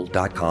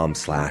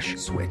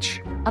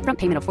 MintMobile.com/switch. Upfront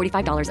payment of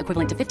 $45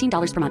 equivalent to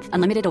 $15 per month.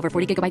 Unlimited over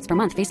 40 gigabytes per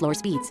month. Face lower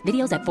speeds.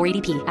 Videos at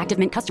 480p. Active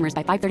Mint customers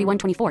by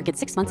 531.24 get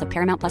 6 months of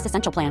Paramount Plus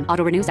Essential Plan.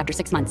 Auto renews after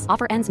 6 months.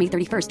 Offer ends May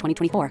 31st,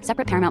 2024.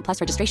 Separate Paramount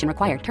Plus registration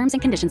required. Terms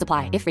and conditions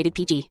apply if rated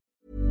PG.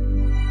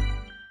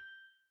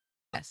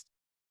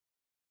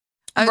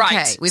 Okay,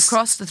 Right. we've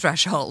crossed the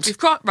threshold.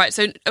 Right,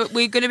 so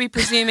we're going to be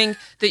presuming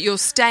that you're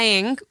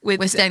staying with...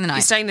 We're staying the night.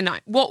 You're staying the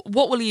night. What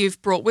will you have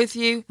brought with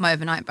you? My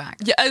overnight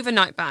bag. Your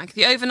overnight bag.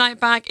 The overnight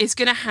bag is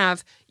going to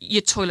have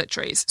your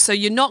toiletries. So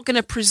you're not going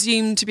to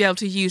presume to be able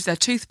to use their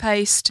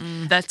toothpaste,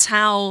 their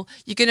towel.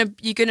 You're going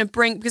to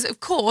bring... Because, of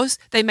course,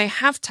 they may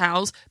have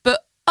towels,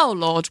 but... Oh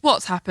Lord,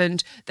 what's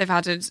happened? They've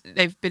had a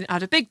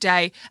big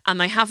day and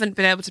they haven't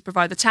been able to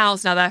provide the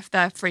towels. Now they're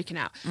freaking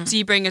out. So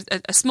you bring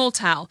a small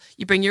towel,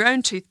 you bring your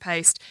own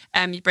toothpaste,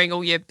 you bring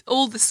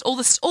all the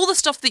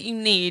stuff that you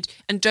need,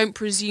 and don't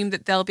presume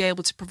that they'll be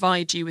able to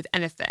provide you with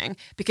anything,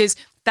 because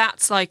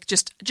that's like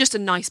just a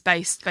nice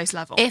base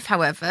level. If,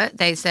 however,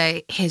 they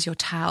say, here's your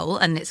towel,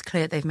 and it's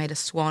clear they've made a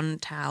swan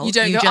towel. You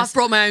don't go, I've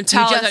brought my own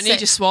towel, I don't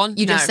need your swan.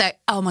 You No. just say,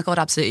 oh my God,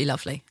 absolutely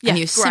lovely. Yeah, and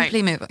you great.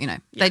 simply move,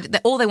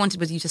 all they wanted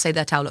was you to say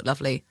their towel looked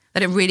lovely. They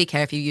don't really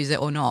care if you use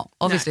it or not.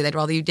 Obviously, they'd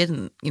rather you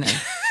didn't,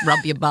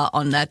 rub your butt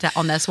on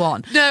their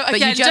swan. No, but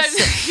again, you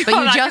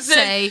just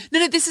say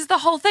no. This is the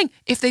whole thing.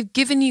 If they've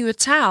given you a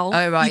towel,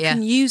 you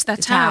can use their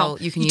towel.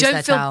 You can use their towel.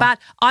 You don't feel bad.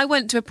 I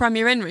went to a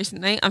Premier Inn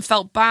recently and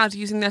felt bad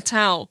using their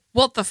towel.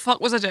 What the fuck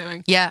was I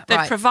doing? Yeah, they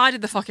right.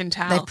 provided the fucking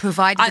towel. They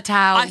provided the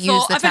towel. I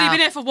thought I've only been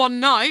here for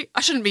one night.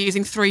 I shouldn't be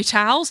using 3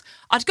 towels.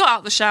 I'd got out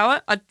of the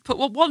shower. I'd put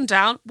one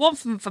down, one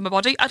for my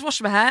body. I'd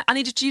washed my hair. I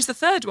needed to use the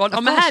third one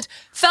on my head.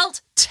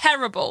 Felt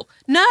terrible.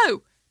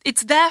 No.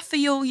 It's there for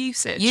your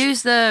usage.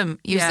 Use them.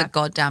 Use the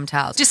goddamn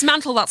towels.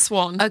 Dismantle that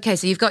swan. Okay,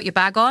 so you've got your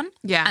bag on.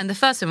 Yeah. And the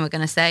first thing we're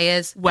going to say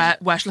is... Where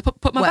shall I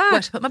put my bag?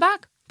 Where shall I put my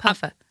bag?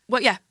 Perfect.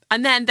 Well, yeah.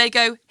 And then they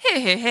go,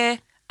 here.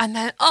 And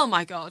then, oh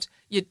my God,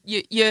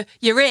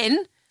 you're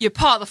in. You're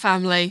part of the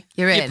family.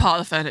 You're part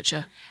of the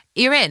furniture.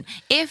 You're in.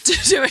 If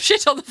do a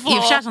shit on the floor.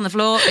 You've shat on the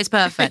floor, it's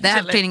perfect.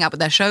 They're cleaning up with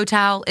their show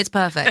towel, it's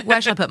perfect.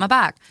 Where shall I put my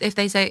bag? If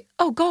they say,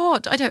 oh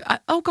God,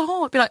 oh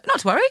God, be like, not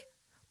to worry.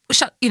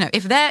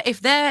 If their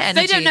energy,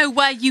 they don't know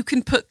where you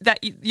can put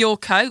your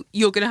coat,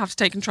 you're going to have to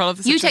take control of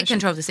the situation. You take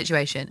control of the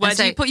situation. Where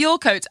do you put your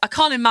coat? I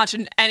can't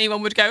imagine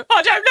anyone would go,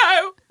 I don't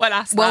know, when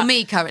asked Well, that.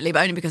 me currently,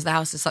 but only because the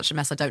house is such a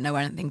mess, I don't know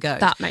where anything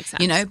goes. That makes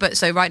sense. But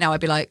so right now I'd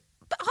be like,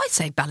 I'd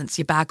say balance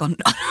your bag on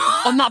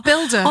that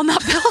builder. On that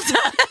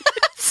builder.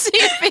 See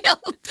if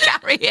he'll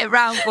carry it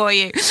around for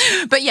you.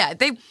 But yeah,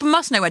 they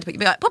must know where to put it.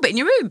 Be like, pop it in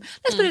your room.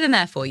 Let's put it in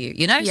there for you,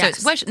 Yes.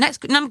 So it's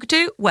next number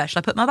 2, where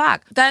shall I put my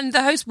bag? Then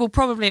the host will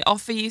probably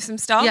offer you some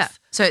stuff. Yeah.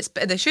 So it's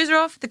the shoes are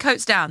off, the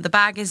coat's down, the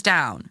bag is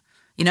down.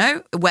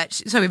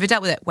 So we've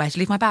dealt with it. Where to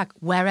leave my bag?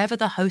 Wherever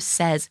the host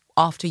says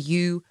after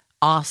you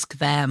ask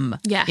them.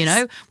 Yes.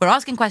 We're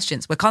asking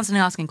questions. We're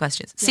constantly asking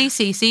questions. Yeah.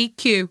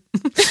 CCCQ.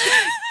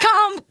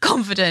 Calm,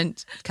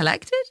 confident,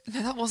 collected?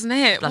 No, that wasn't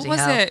it. Bloody what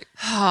was hell. it?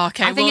 Oh,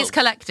 okay. I think it's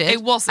collected.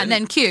 It wasn't. And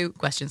then Q,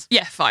 questions.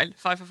 Yeah, fine.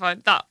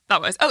 That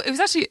was. Oh, it was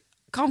actually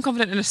calm,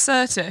 confident and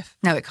assertive.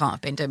 No, it can't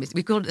have been. Don't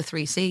we called it the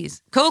 3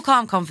 C's. Cool,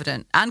 calm,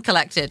 confident and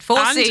collected. 4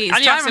 And- C's. and you Try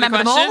and answered the remember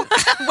them all.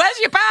 question. Where's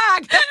your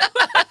bag?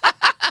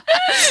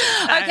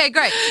 Okay,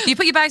 great. You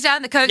put your bags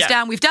down, the coat's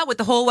down. We've dealt with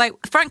the hallway.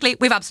 Frankly,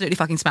 we've absolutely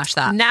fucking smashed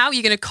that. Now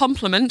you're going to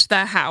compliment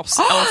their house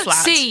or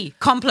flat. C,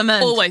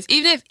 compliment. Always.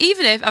 Even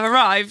if I've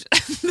arrived,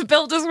 the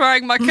builder's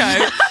wearing my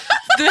coat.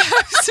 The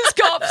host has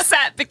got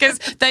upset because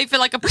they feel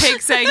like a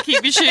pig saying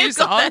keep your shoes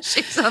got on. their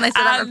shoes on, they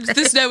still have a And pig.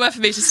 there's nowhere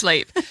for me to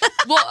sleep.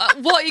 What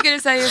are you going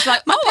to say is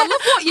like, I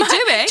love what you're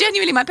doing.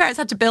 Genuinely, my parents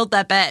had to build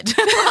their bed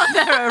on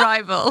their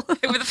arrival.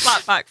 With a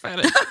flat back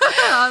furniture.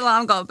 I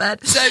haven't got a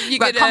bed. So you're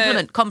right,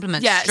 gonna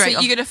compliment. Yeah, so straight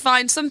off. you're gonna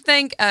find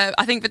something.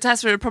 I think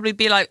Vitessa would probably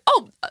be like,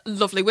 "Oh,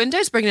 lovely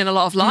windows, bringing in a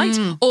lot of light."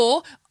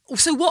 Or,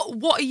 so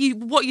what are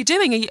you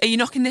doing? Are you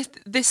knocking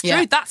this through?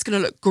 Yeah. That's gonna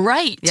look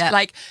great. Yeah.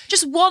 Like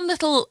just one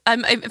little.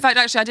 In fact,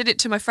 actually, I did it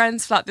to my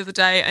friend's flat the other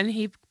day, and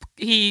he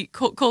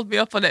called me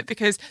up on it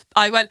because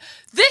I went,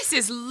 "This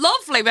is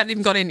lovely." We hadn't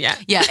even got in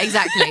yet. Yeah,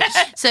 exactly.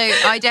 So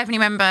I definitely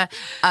remember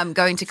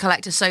going to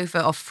collect a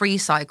sofa off Free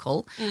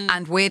Cycle,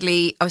 and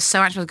weirdly, I was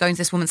so anxious going to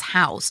this woman's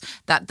house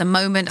that the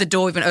moment the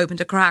door even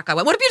opened a crack, I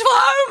went, "What a beautiful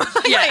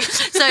home!" Yeah.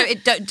 So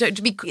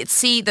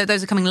see that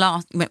those are coming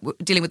last. We're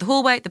dealing with the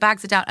hallway, the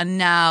bags are down, and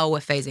now we're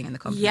phasing in the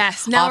compliments.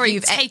 Yes, now After we're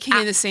you've taking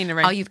in the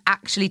scenery. You've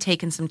actually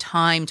taken some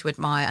time to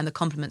admire, and the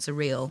compliments are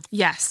real.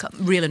 Yes.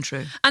 Real and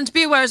true. And to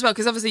be aware as well,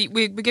 because obviously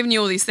we're giving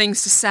you all these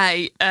things to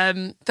say.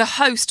 The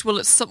host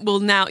will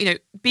now,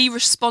 be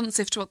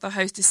responsive to what the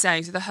host is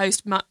saying. So the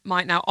host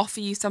might now offer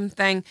you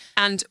something,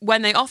 and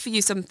when they offer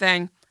you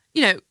something,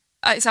 it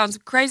sounds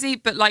crazy,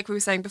 but like we were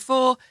saying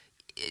before,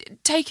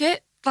 take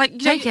it. Like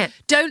Take it.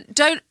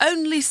 Don't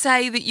only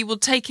say that you will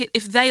take it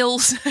if they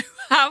also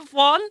have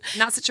one. In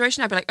that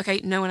situation, I'd be like,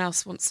 okay, no one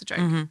else wants to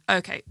drink. Mm-hmm.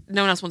 Okay,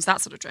 no one else wants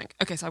that sort of drink.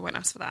 Okay, so I won't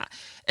ask for that.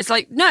 It's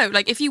like, no,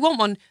 like if you want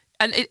one,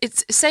 and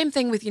it's the same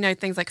thing with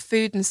things like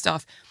food and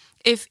stuff.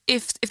 If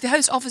the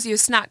host offers you a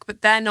snack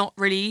but they're not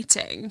really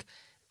eating,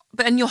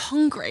 and you're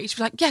hungry, to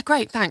be like, yeah,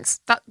 great, thanks.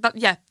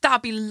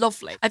 That'd be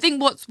lovely. I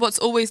think what's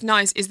always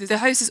nice is that the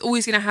host is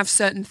always going to have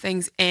certain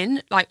things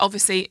in, like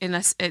obviously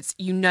unless it's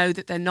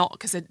that they're not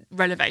because they're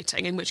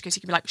renovating, in which case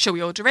you can be like, shall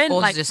we order in?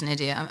 Or like, just an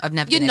idiot. I've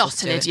never. you're been able not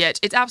to an do it. idiot.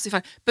 It's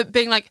absolutely fine. But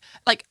being like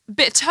a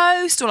bit of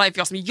toast, or like if you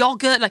got some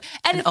yogurt, like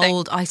An anything.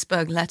 old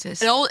iceberg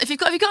lettuce. If you've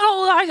got an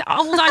old iceberg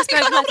Old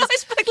lettuce.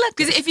 iceberg lettuce.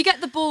 Because if you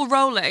get the ball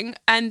rolling,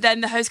 and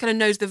then the host kind of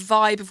knows the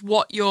vibe of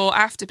what you're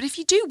after. But if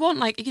you do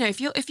want,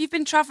 if you've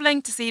been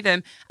travelling to see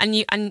them, and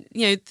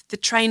the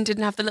train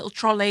didn't have the little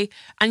trolley,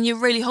 and you're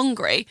really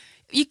hungry,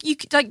 you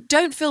like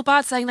don't feel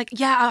bad saying like,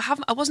 yeah,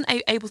 I wasn't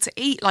able to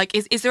eat. Like,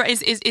 is there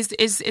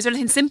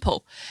anything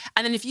simple?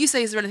 And then if you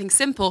say, is there anything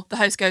simple, the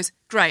host goes,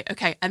 great,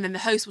 okay, and then the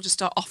host will just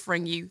start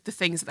offering you the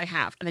things that they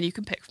have, and then you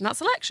can pick from that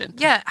selection.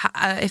 Yeah,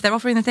 if they're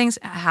offering the things,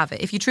 have it.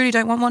 If you truly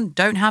don't want one,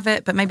 don't have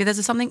it. But maybe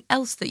there's something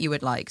else that you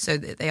would like, so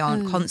that they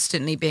aren't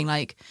constantly being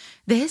like,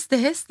 this.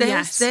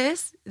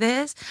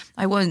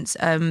 I once,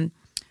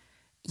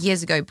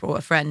 years ago, brought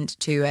a friend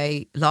to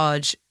a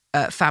large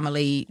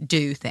family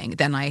do thing.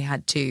 Then I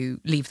had to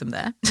leave them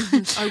there.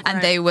 Oh,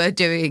 and they were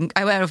doing,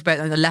 I went off boat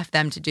and I left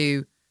them to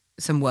do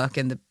some work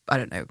in the, I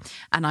don't know.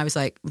 And I was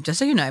like, just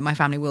so you know, my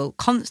family will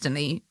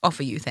constantly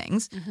offer you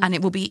things and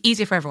it will be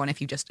easier for everyone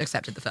if you just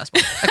accepted the first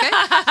one. Okay?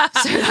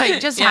 So like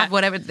just have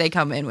whatever they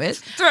come in with.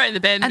 Throw it in the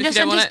bin and if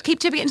you don't want it. keep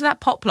tipping it into that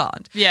pot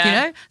plant. Yeah. You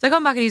know? So I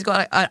come back and he's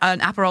got an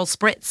Aperol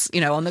Spritz,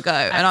 you know, on the go.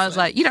 Excellent. And I was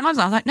like, you don't like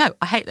that? I was like, no,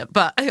 I hate them.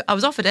 But I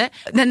was offered it.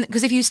 Then,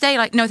 because if you stay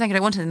like, no, thank you, I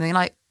don't want anything,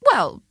 like,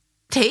 well,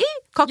 tea?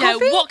 Coffee?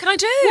 What can I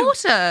do?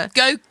 Water.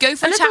 Go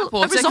for tap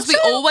water, because we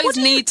always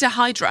need to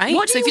hydrate.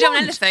 So if you don't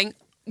want anything,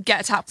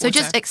 get a tap water. So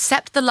just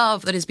accept the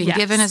love that has been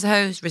given as a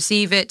host,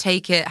 receive it,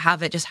 take it,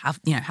 have it, just have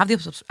the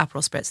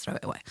Aperol Spritz, throw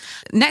it away.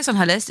 Next on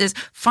her list is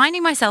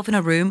finding myself in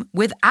a room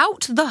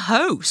without the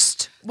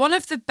host. One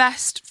of the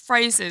best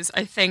phrases,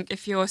 I think,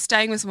 if you're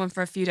staying with someone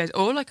for a few days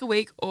or like a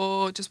week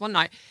or just one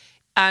night,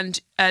 and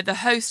the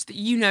host that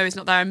you know is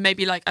not there, and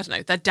maybe like, I don't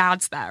know, their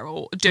dad's there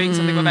or doing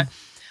something with it.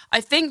 I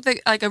think that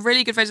like a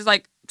really good phrase is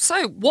like,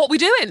 so what we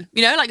doing?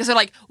 You know, like, so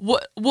like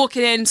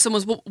walking in,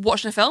 someone's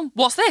watching a film.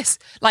 What's this?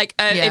 Like,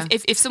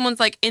 if someone's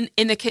like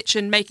in the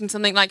kitchen making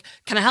something, like,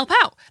 can I help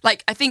out?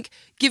 Like, I think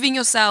giving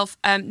yourself,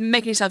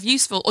 making yourself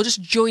useful, or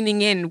just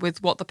joining in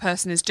with what the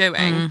person is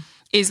doing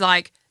is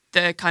like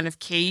the kind of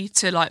key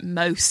to like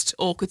most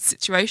awkward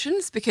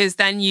situations, because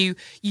then you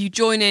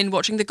join in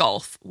watching the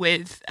golf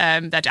with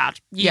their dad.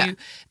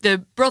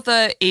 The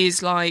brother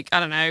is like,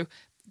 I don't know,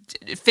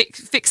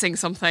 fixing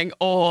something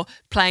or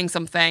playing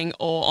something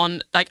or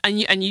on like,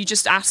 and you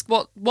just ask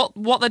what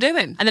they're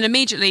doing, and then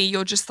immediately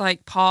you're just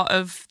like part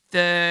of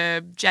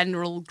the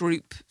general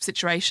group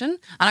situation.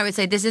 And I would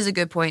say this is a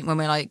good point when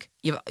we're like,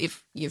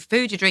 you've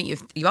food, you drink,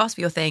 you've asked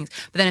for your things,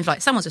 but then if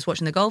like someone's just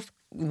watching the golf,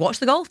 watch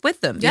the golf with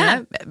them. You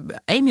know?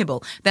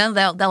 Amiable. Then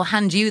they'll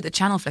hand you the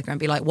channel flicker and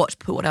be like,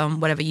 put on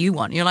whatever you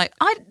want. You're like,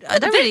 I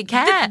don't really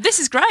care. This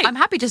is great. I'm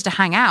happy just to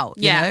hang out.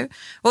 You know.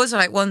 Also,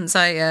 like once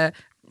I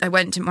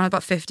went to, when I was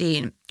about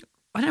 15,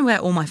 I don't know where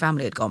all my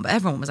family had gone, but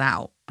everyone was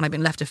out and I'd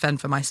been left to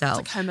fend for myself.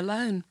 It's like Home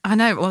Alone. I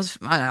know, it was.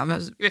 I don't know.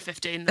 You were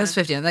 15. I was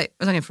 15. I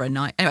was only for a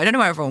night. Anyway, I don't know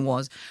where everyone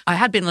was. I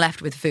had been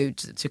left with food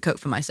to cook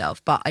for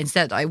myself, but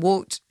instead I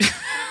walked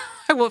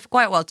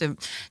quite well to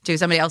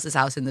somebody else's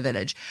house in the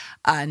village,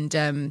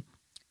 and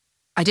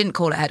I didn't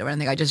call ahead or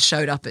anything. I just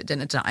showed up at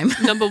dinner time.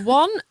 Number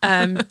one,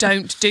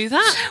 don't do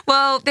that.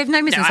 Well, they've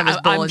known me since I was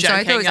born, so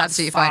I thought it was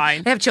absolutely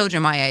fine. They have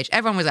children my age.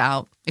 Everyone was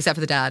out except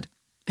for the dad,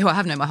 who I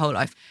have known my whole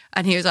life.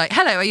 And he was like,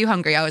 hello, are you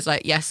hungry? I was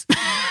like, yes.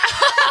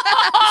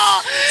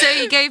 So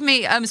he gave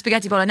me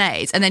spaghetti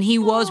bolognese, and then he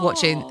was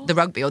watching the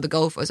rugby or the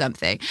golf or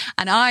something,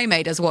 and I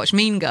made us watch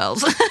Mean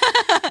Girls.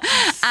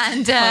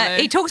 And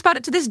he talks about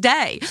it to this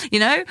day, you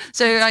know.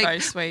 So like, very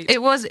sweet.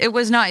 It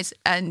was nice.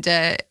 And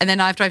then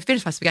after I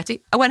finished my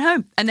spaghetti, I went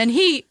home, and then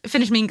he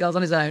finished Mean Girls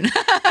on his own.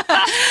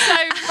 So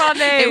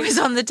funny. It was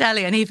on the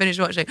telly, and he finished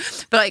watching.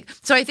 But like,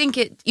 so I think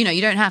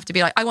you don't have to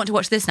be like, I want to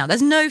watch this now.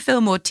 There's no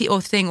film or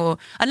thing, or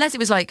unless it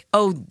was like,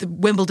 oh, the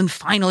Wimbledon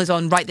final is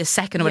on right this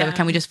second or whatever.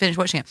 Can we just finish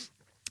watching it?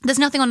 There's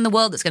nothing on in the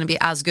world that's going to be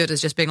as good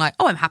as just being like,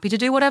 oh, I'm happy to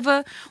do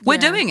whatever we're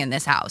doing in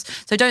this house.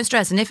 So don't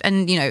stress.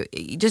 And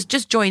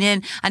just join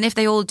in. And if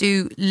they all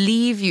do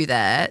leave you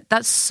there,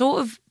 that's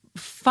sort of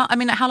fun. I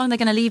mean, how long are they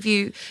going to leave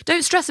you?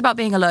 Don't stress about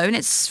being alone.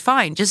 It's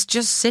fine. Just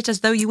sit as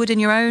though you would in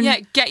your own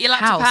get your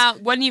laptop house.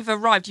 out. When you've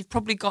arrived, you've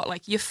probably got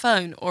like your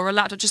phone or a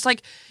laptop. Just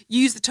like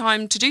use the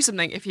time to do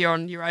something if you're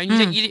on your own.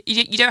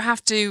 You don't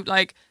have to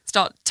like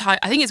start.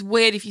 I think it's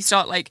weird if you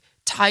start like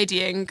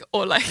tidying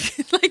or like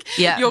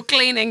you're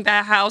cleaning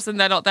their house and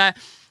they're not there.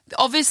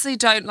 Obviously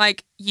don't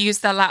like use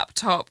their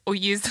laptop or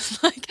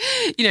use like,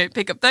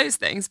 pick up those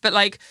things, but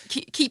like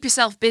keep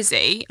yourself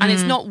busy. And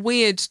it's not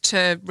weird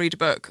to read a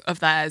book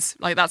of theirs.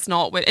 Like that's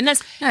not weird.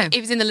 Unless if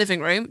it's in the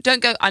living room,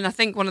 don't go. And I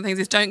think one of the things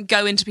is don't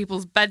go into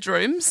people's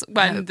bedrooms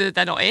when they're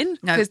not in,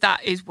 because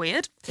that is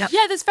weird. Yep.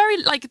 Yeah, there's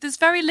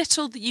very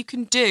little that you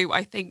can do,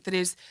 I think, that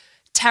is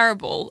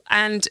terrible.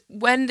 And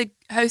when the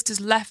host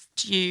has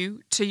left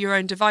you to your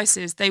own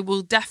devices, they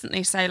will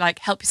definitely say like,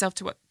 help yourself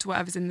to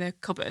whatever's in the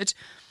cupboard.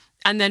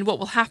 And then what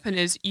will happen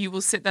is you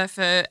will sit there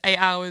for 8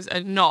 hours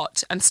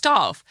and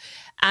starve.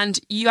 And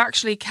you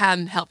actually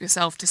can help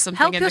yourself to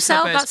something in the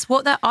cupboard. That's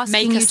what they're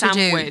asking you to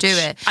do. Do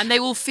it. And they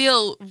will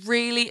feel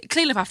really,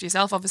 clean up after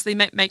yourself, obviously,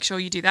 make sure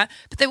you do that.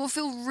 But they will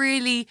feel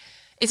really,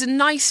 it's a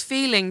nice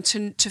feeling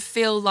to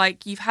feel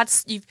like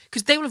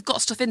because they will have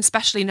got stuff in,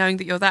 especially knowing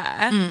that you're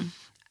there.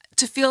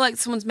 To feel like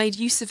someone's made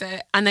use of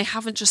it and they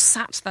haven't just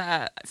sat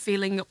there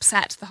feeling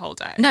upset the whole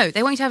day. No,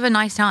 they want you to have a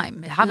nice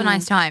time. Have a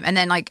nice time. And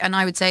then and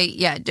I would say,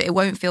 it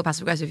won't feel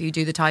passive aggressive if you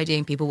do the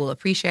tidying. People will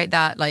appreciate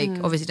that. Like,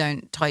 obviously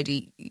don't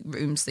tidy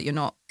rooms that you're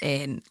not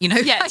in,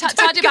 Yeah,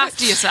 tidy up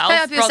after yourself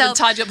rather than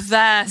tidy up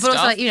their stuff. But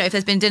also, like, if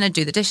there's been dinner,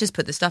 do the dishes,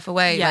 put the stuff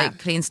away, like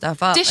clean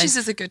stuff up. Dishes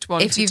is a good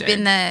one if you've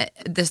been there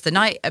the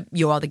night,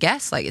 you are the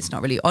guest, like it's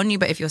not really on you,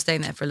 but if you're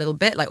staying there for a little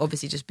bit, like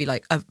obviously just be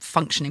like a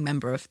functioning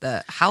member of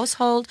the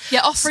household.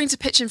 Yeah, offering to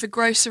pitch in for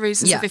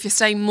groceries and stuff if you're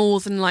staying more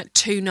than like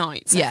 2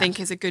 nights, I think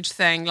is a good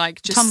thing.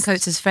 Like just Tom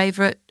Coates'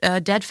 favourite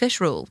dead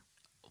fish rule.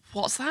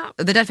 What's that?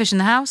 The dead fish in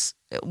the house.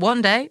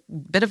 1 day,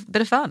 bit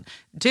of fun.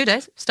 2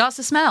 days, starts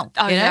to smell.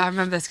 Oh, yeah, I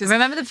remember this.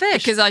 Remember the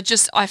fish? Because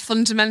I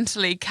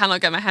fundamentally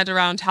cannot get my head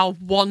around how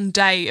 1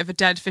 day of a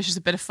dead fish is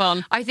a bit of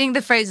fun. I think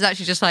the phrase is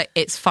actually just like,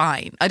 it's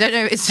fine. I don't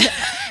know.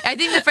 I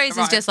think the phrase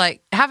is just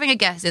like, having a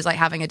guest is like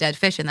having a dead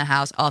fish in the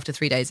house. After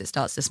 3 days, it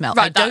starts to smell.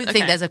 Right, I don't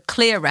think there's a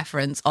clear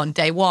reference on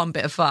day one,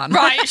 bit of fun.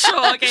 Right,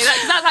 sure. Okay,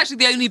 that's actually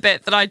the only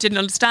bit that I didn't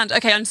understand.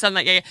 Okay, I understand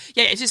that. Yeah.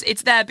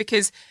 It's there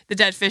because the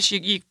dead fish,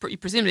 you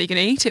presumably you can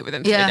eat it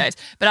within 3 days.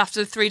 But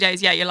after 3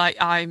 days, you're like,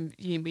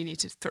 we need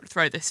to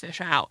throw this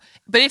fish out.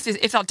 But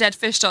if that dead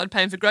fish started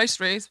paying for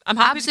groceries, I'm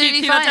happy absolutely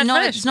to keep fine. that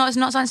dead fish. It's not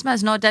starting to smell.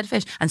 It's not a dead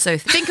fish. And so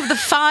think of the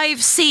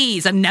 5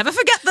 C's and never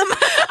forget them.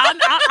 and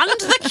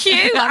the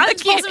Q,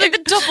 and possibly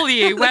the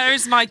W. Where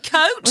is my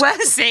coat?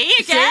 C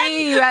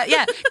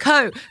again.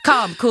 Coat,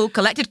 calm, cool,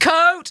 collected.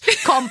 Coat,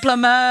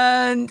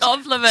 compliment.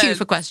 Q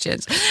for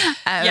questions.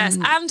 Yes,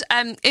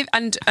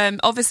 and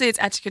obviously it's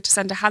etiquette to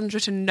send a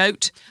handwritten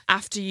note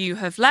after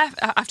you've left.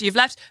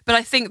 But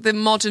I think the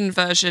modern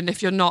version,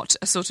 if you're not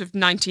a sort of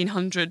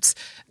 1900s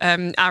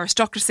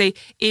aristocracy,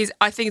 is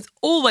I think it's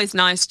always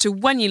nice to,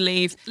 when you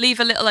leave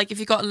a little, like if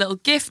you've got a little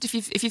gift, if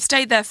you've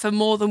stayed there for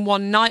more than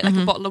one night, like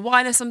a bottle of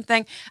wine or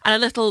something, and a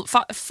little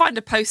find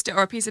a post-it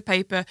or a piece of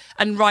paper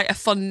and write a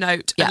fun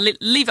note and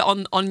leave it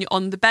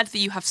on the bed that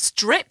you have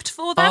stripped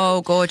for them.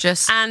 Oh,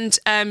 gorgeous! And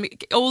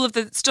all of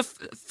the stuff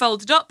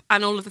folded up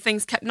and all of the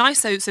things kept nice,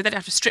 so they don't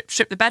have to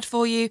strip the bed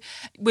for you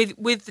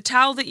with the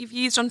towel that you've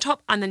used on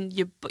top, and then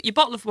your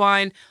bottle of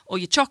wine or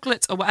your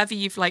chocolates or whatever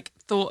you've like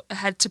thought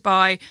ahead to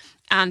buy,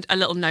 and a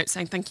little note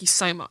saying thank you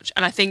so much.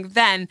 And I think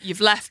then you've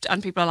left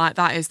and people are like,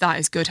 that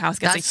is good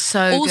housekeeping. That's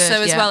so also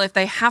good, as well, if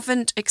they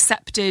haven't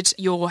accepted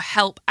your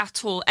help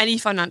at all, any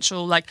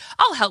financial, like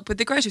I'll help with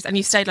the groceries, and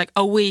you stayed like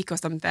a week or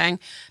something,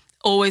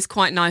 always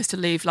quite nice to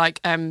leave like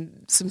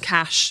some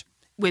cash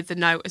with the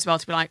note as well,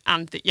 to be like,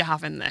 and that you're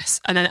having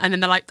this, and then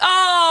they're like,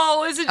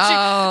 oh, isn't she?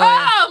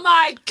 Oh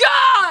my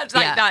god!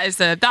 Like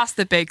that's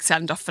the big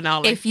send off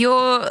finale. If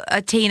you're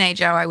a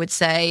teenager, I would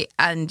say,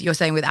 and you're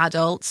staying with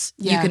adults,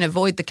 you can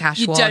avoid the cash.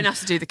 You don't have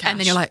to do the cash, and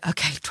then you're like,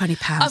 okay,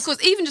 £20. Of course,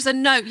 even just a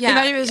note.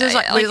 Yeah, it was just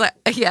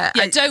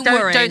don't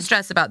worry, don't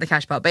stress about the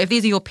cash part. But if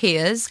these are your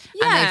peers,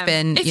 and they've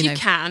been, if you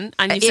can,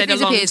 and you've stayed a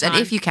long time, and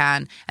if you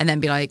can, and then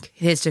be like,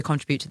 here's to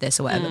contribute to this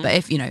or whatever. But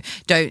if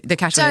don't the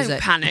cash, don't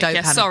panic. Don't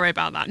panic. Sorry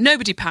about that.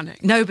 Nobody panic.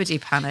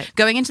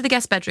 Going into the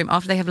guest bedroom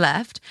after they have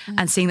left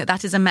and seeing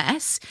that is a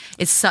mess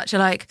is such a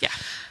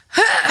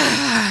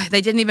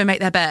they didn't even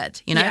make their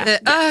bed,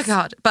 oh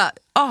god.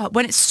 But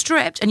when it's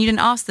stripped and you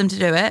didn't ask them to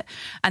do it,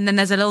 and then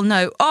there's a little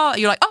note,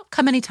 you're like,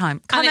 come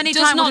anytime, and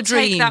anytime. It does not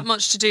take that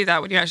much to do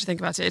that when you actually think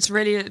about it. It's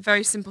really a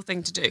very simple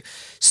thing to do.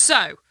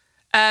 So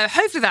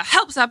hopefully that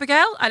helps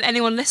Abigail and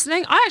anyone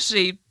listening. I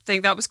actually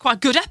think that was quite a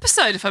good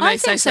episode, if I may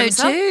say so. I think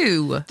so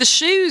too. The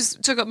shoes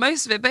took up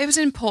most of it, but it was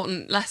an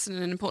important lesson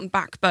and an important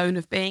backbone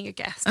of being a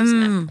guest,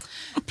 isn't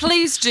it?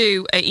 Please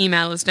do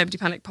email us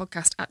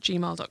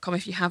nobodypanicpodcast@gmail.com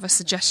if you have a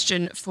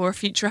suggestion for a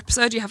future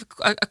episode, you have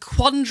a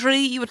quandary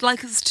you would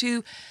like us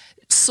to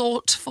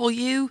sort for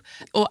you,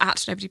 or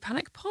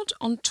 @nobodypanicpod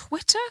on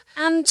Twitter.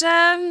 And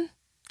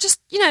just,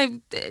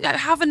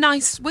 have a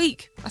nice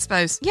week, I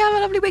suppose. Yeah, have a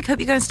lovely week. Hope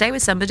you go and stay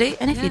with somebody.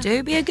 And if you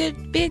do, be a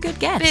good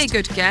guest. Be a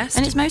good guest.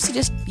 And it's mostly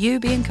just you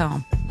being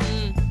calm.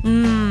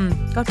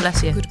 God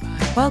bless you.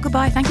 Goodbye. Well,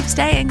 goodbye. Thank you for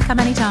staying.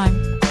 Come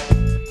anytime.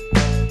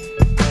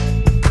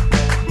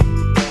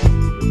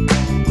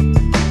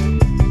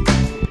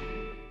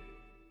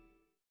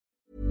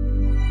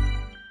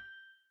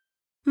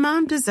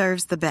 Mom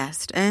deserves the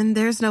best, and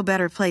there's no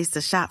better place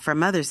to shop for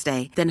Mother's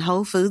Day than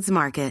Whole Foods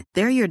Market.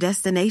 They're your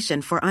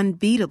destination for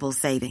unbeatable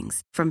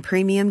savings, from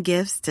premium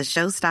gifts to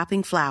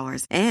show-stopping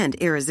flowers and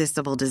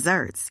irresistible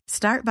desserts.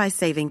 Start by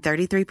saving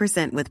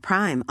 33% with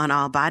Prime on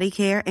all body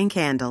care and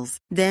candles.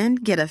 Then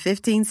get a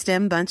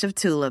 15-stem bunch of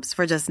tulips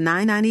for just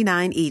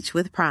 $9.99 each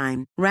with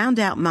Prime. Round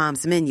out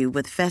Mom's menu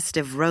with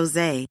festive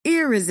rosé,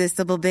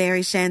 irresistible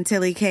berry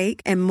chantilly cake,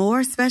 and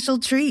more special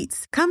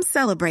treats. Come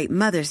celebrate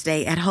Mother's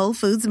Day at Whole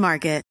Foods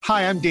Market.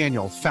 Hi, I'm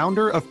Daniel,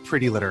 founder of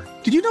Pretty Litter.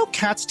 Did you know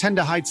cats tend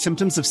to hide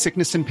symptoms of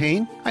sickness and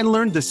pain? I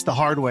learned this the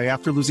hard way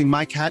after losing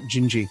my cat,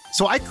 Gingy.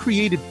 So I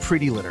created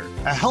Pretty Litter,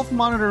 a health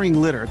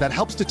monitoring litter that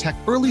helps detect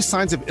early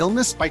signs of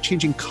illness by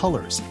changing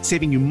colors,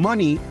 saving you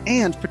money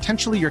and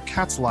potentially your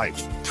cat's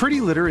life.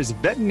 Pretty Litter is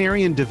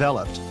veterinarian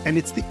developed, and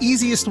it's the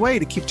easiest way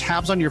to keep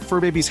tabs on your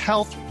fur baby's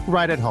health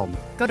right at home.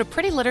 Go to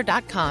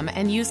prettylitter.com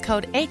and use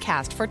code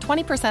ACAST for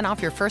 20%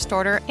 off your first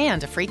order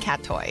and a free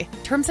cat toy.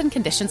 Terms and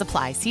conditions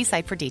apply. See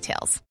site for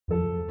details.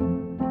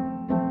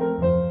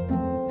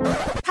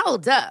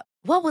 Hold up.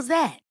 What was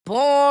that?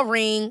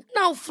 Boring.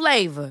 No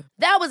flavor.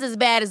 That was as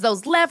bad as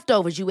those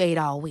leftovers you ate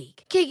all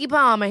week. Keke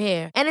Palmer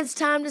here, and it's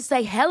time to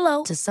say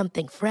hello to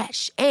something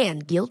fresh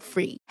and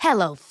guilt-free.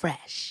 Hello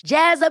Fresh.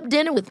 Jazz up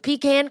dinner with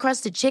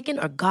pecan-crusted chicken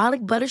or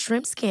garlic butter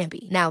shrimp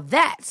scampi. Now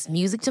that's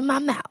music to my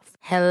mouth.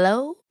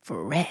 Hello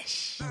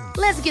Fresh.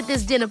 Let's get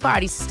this dinner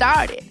party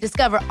started.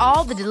 Discover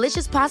all the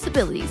delicious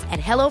possibilities at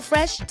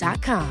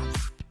HelloFresh.com.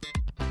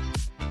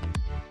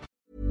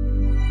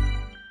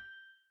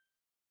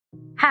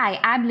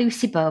 Hi, I'm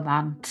Lucy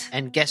Beaumont.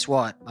 And guess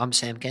what? I'm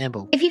Sam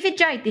Campbell. If you've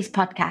enjoyed this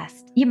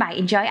podcast, you might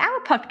enjoy our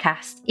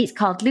podcast. It's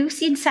called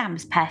Lucy and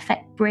Sam's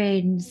Perfect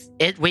Brains.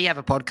 We have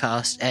a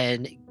podcast,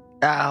 and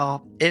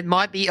it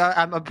might be,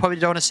 I probably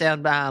don't want to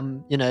sound,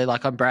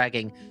 like I'm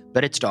bragging,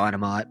 but it's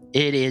dynamite.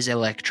 It is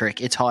electric.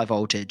 It's high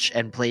voltage.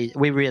 And please,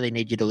 we really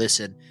need you to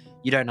listen.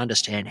 You don't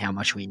understand how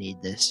much we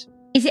need this.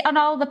 Is it on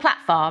all the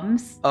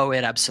platforms? Oh,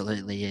 it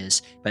absolutely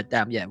is. But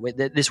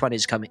this one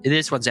is coming.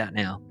 This one's out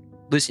now.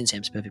 Lucy and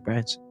Sam's Perfect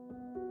Brains.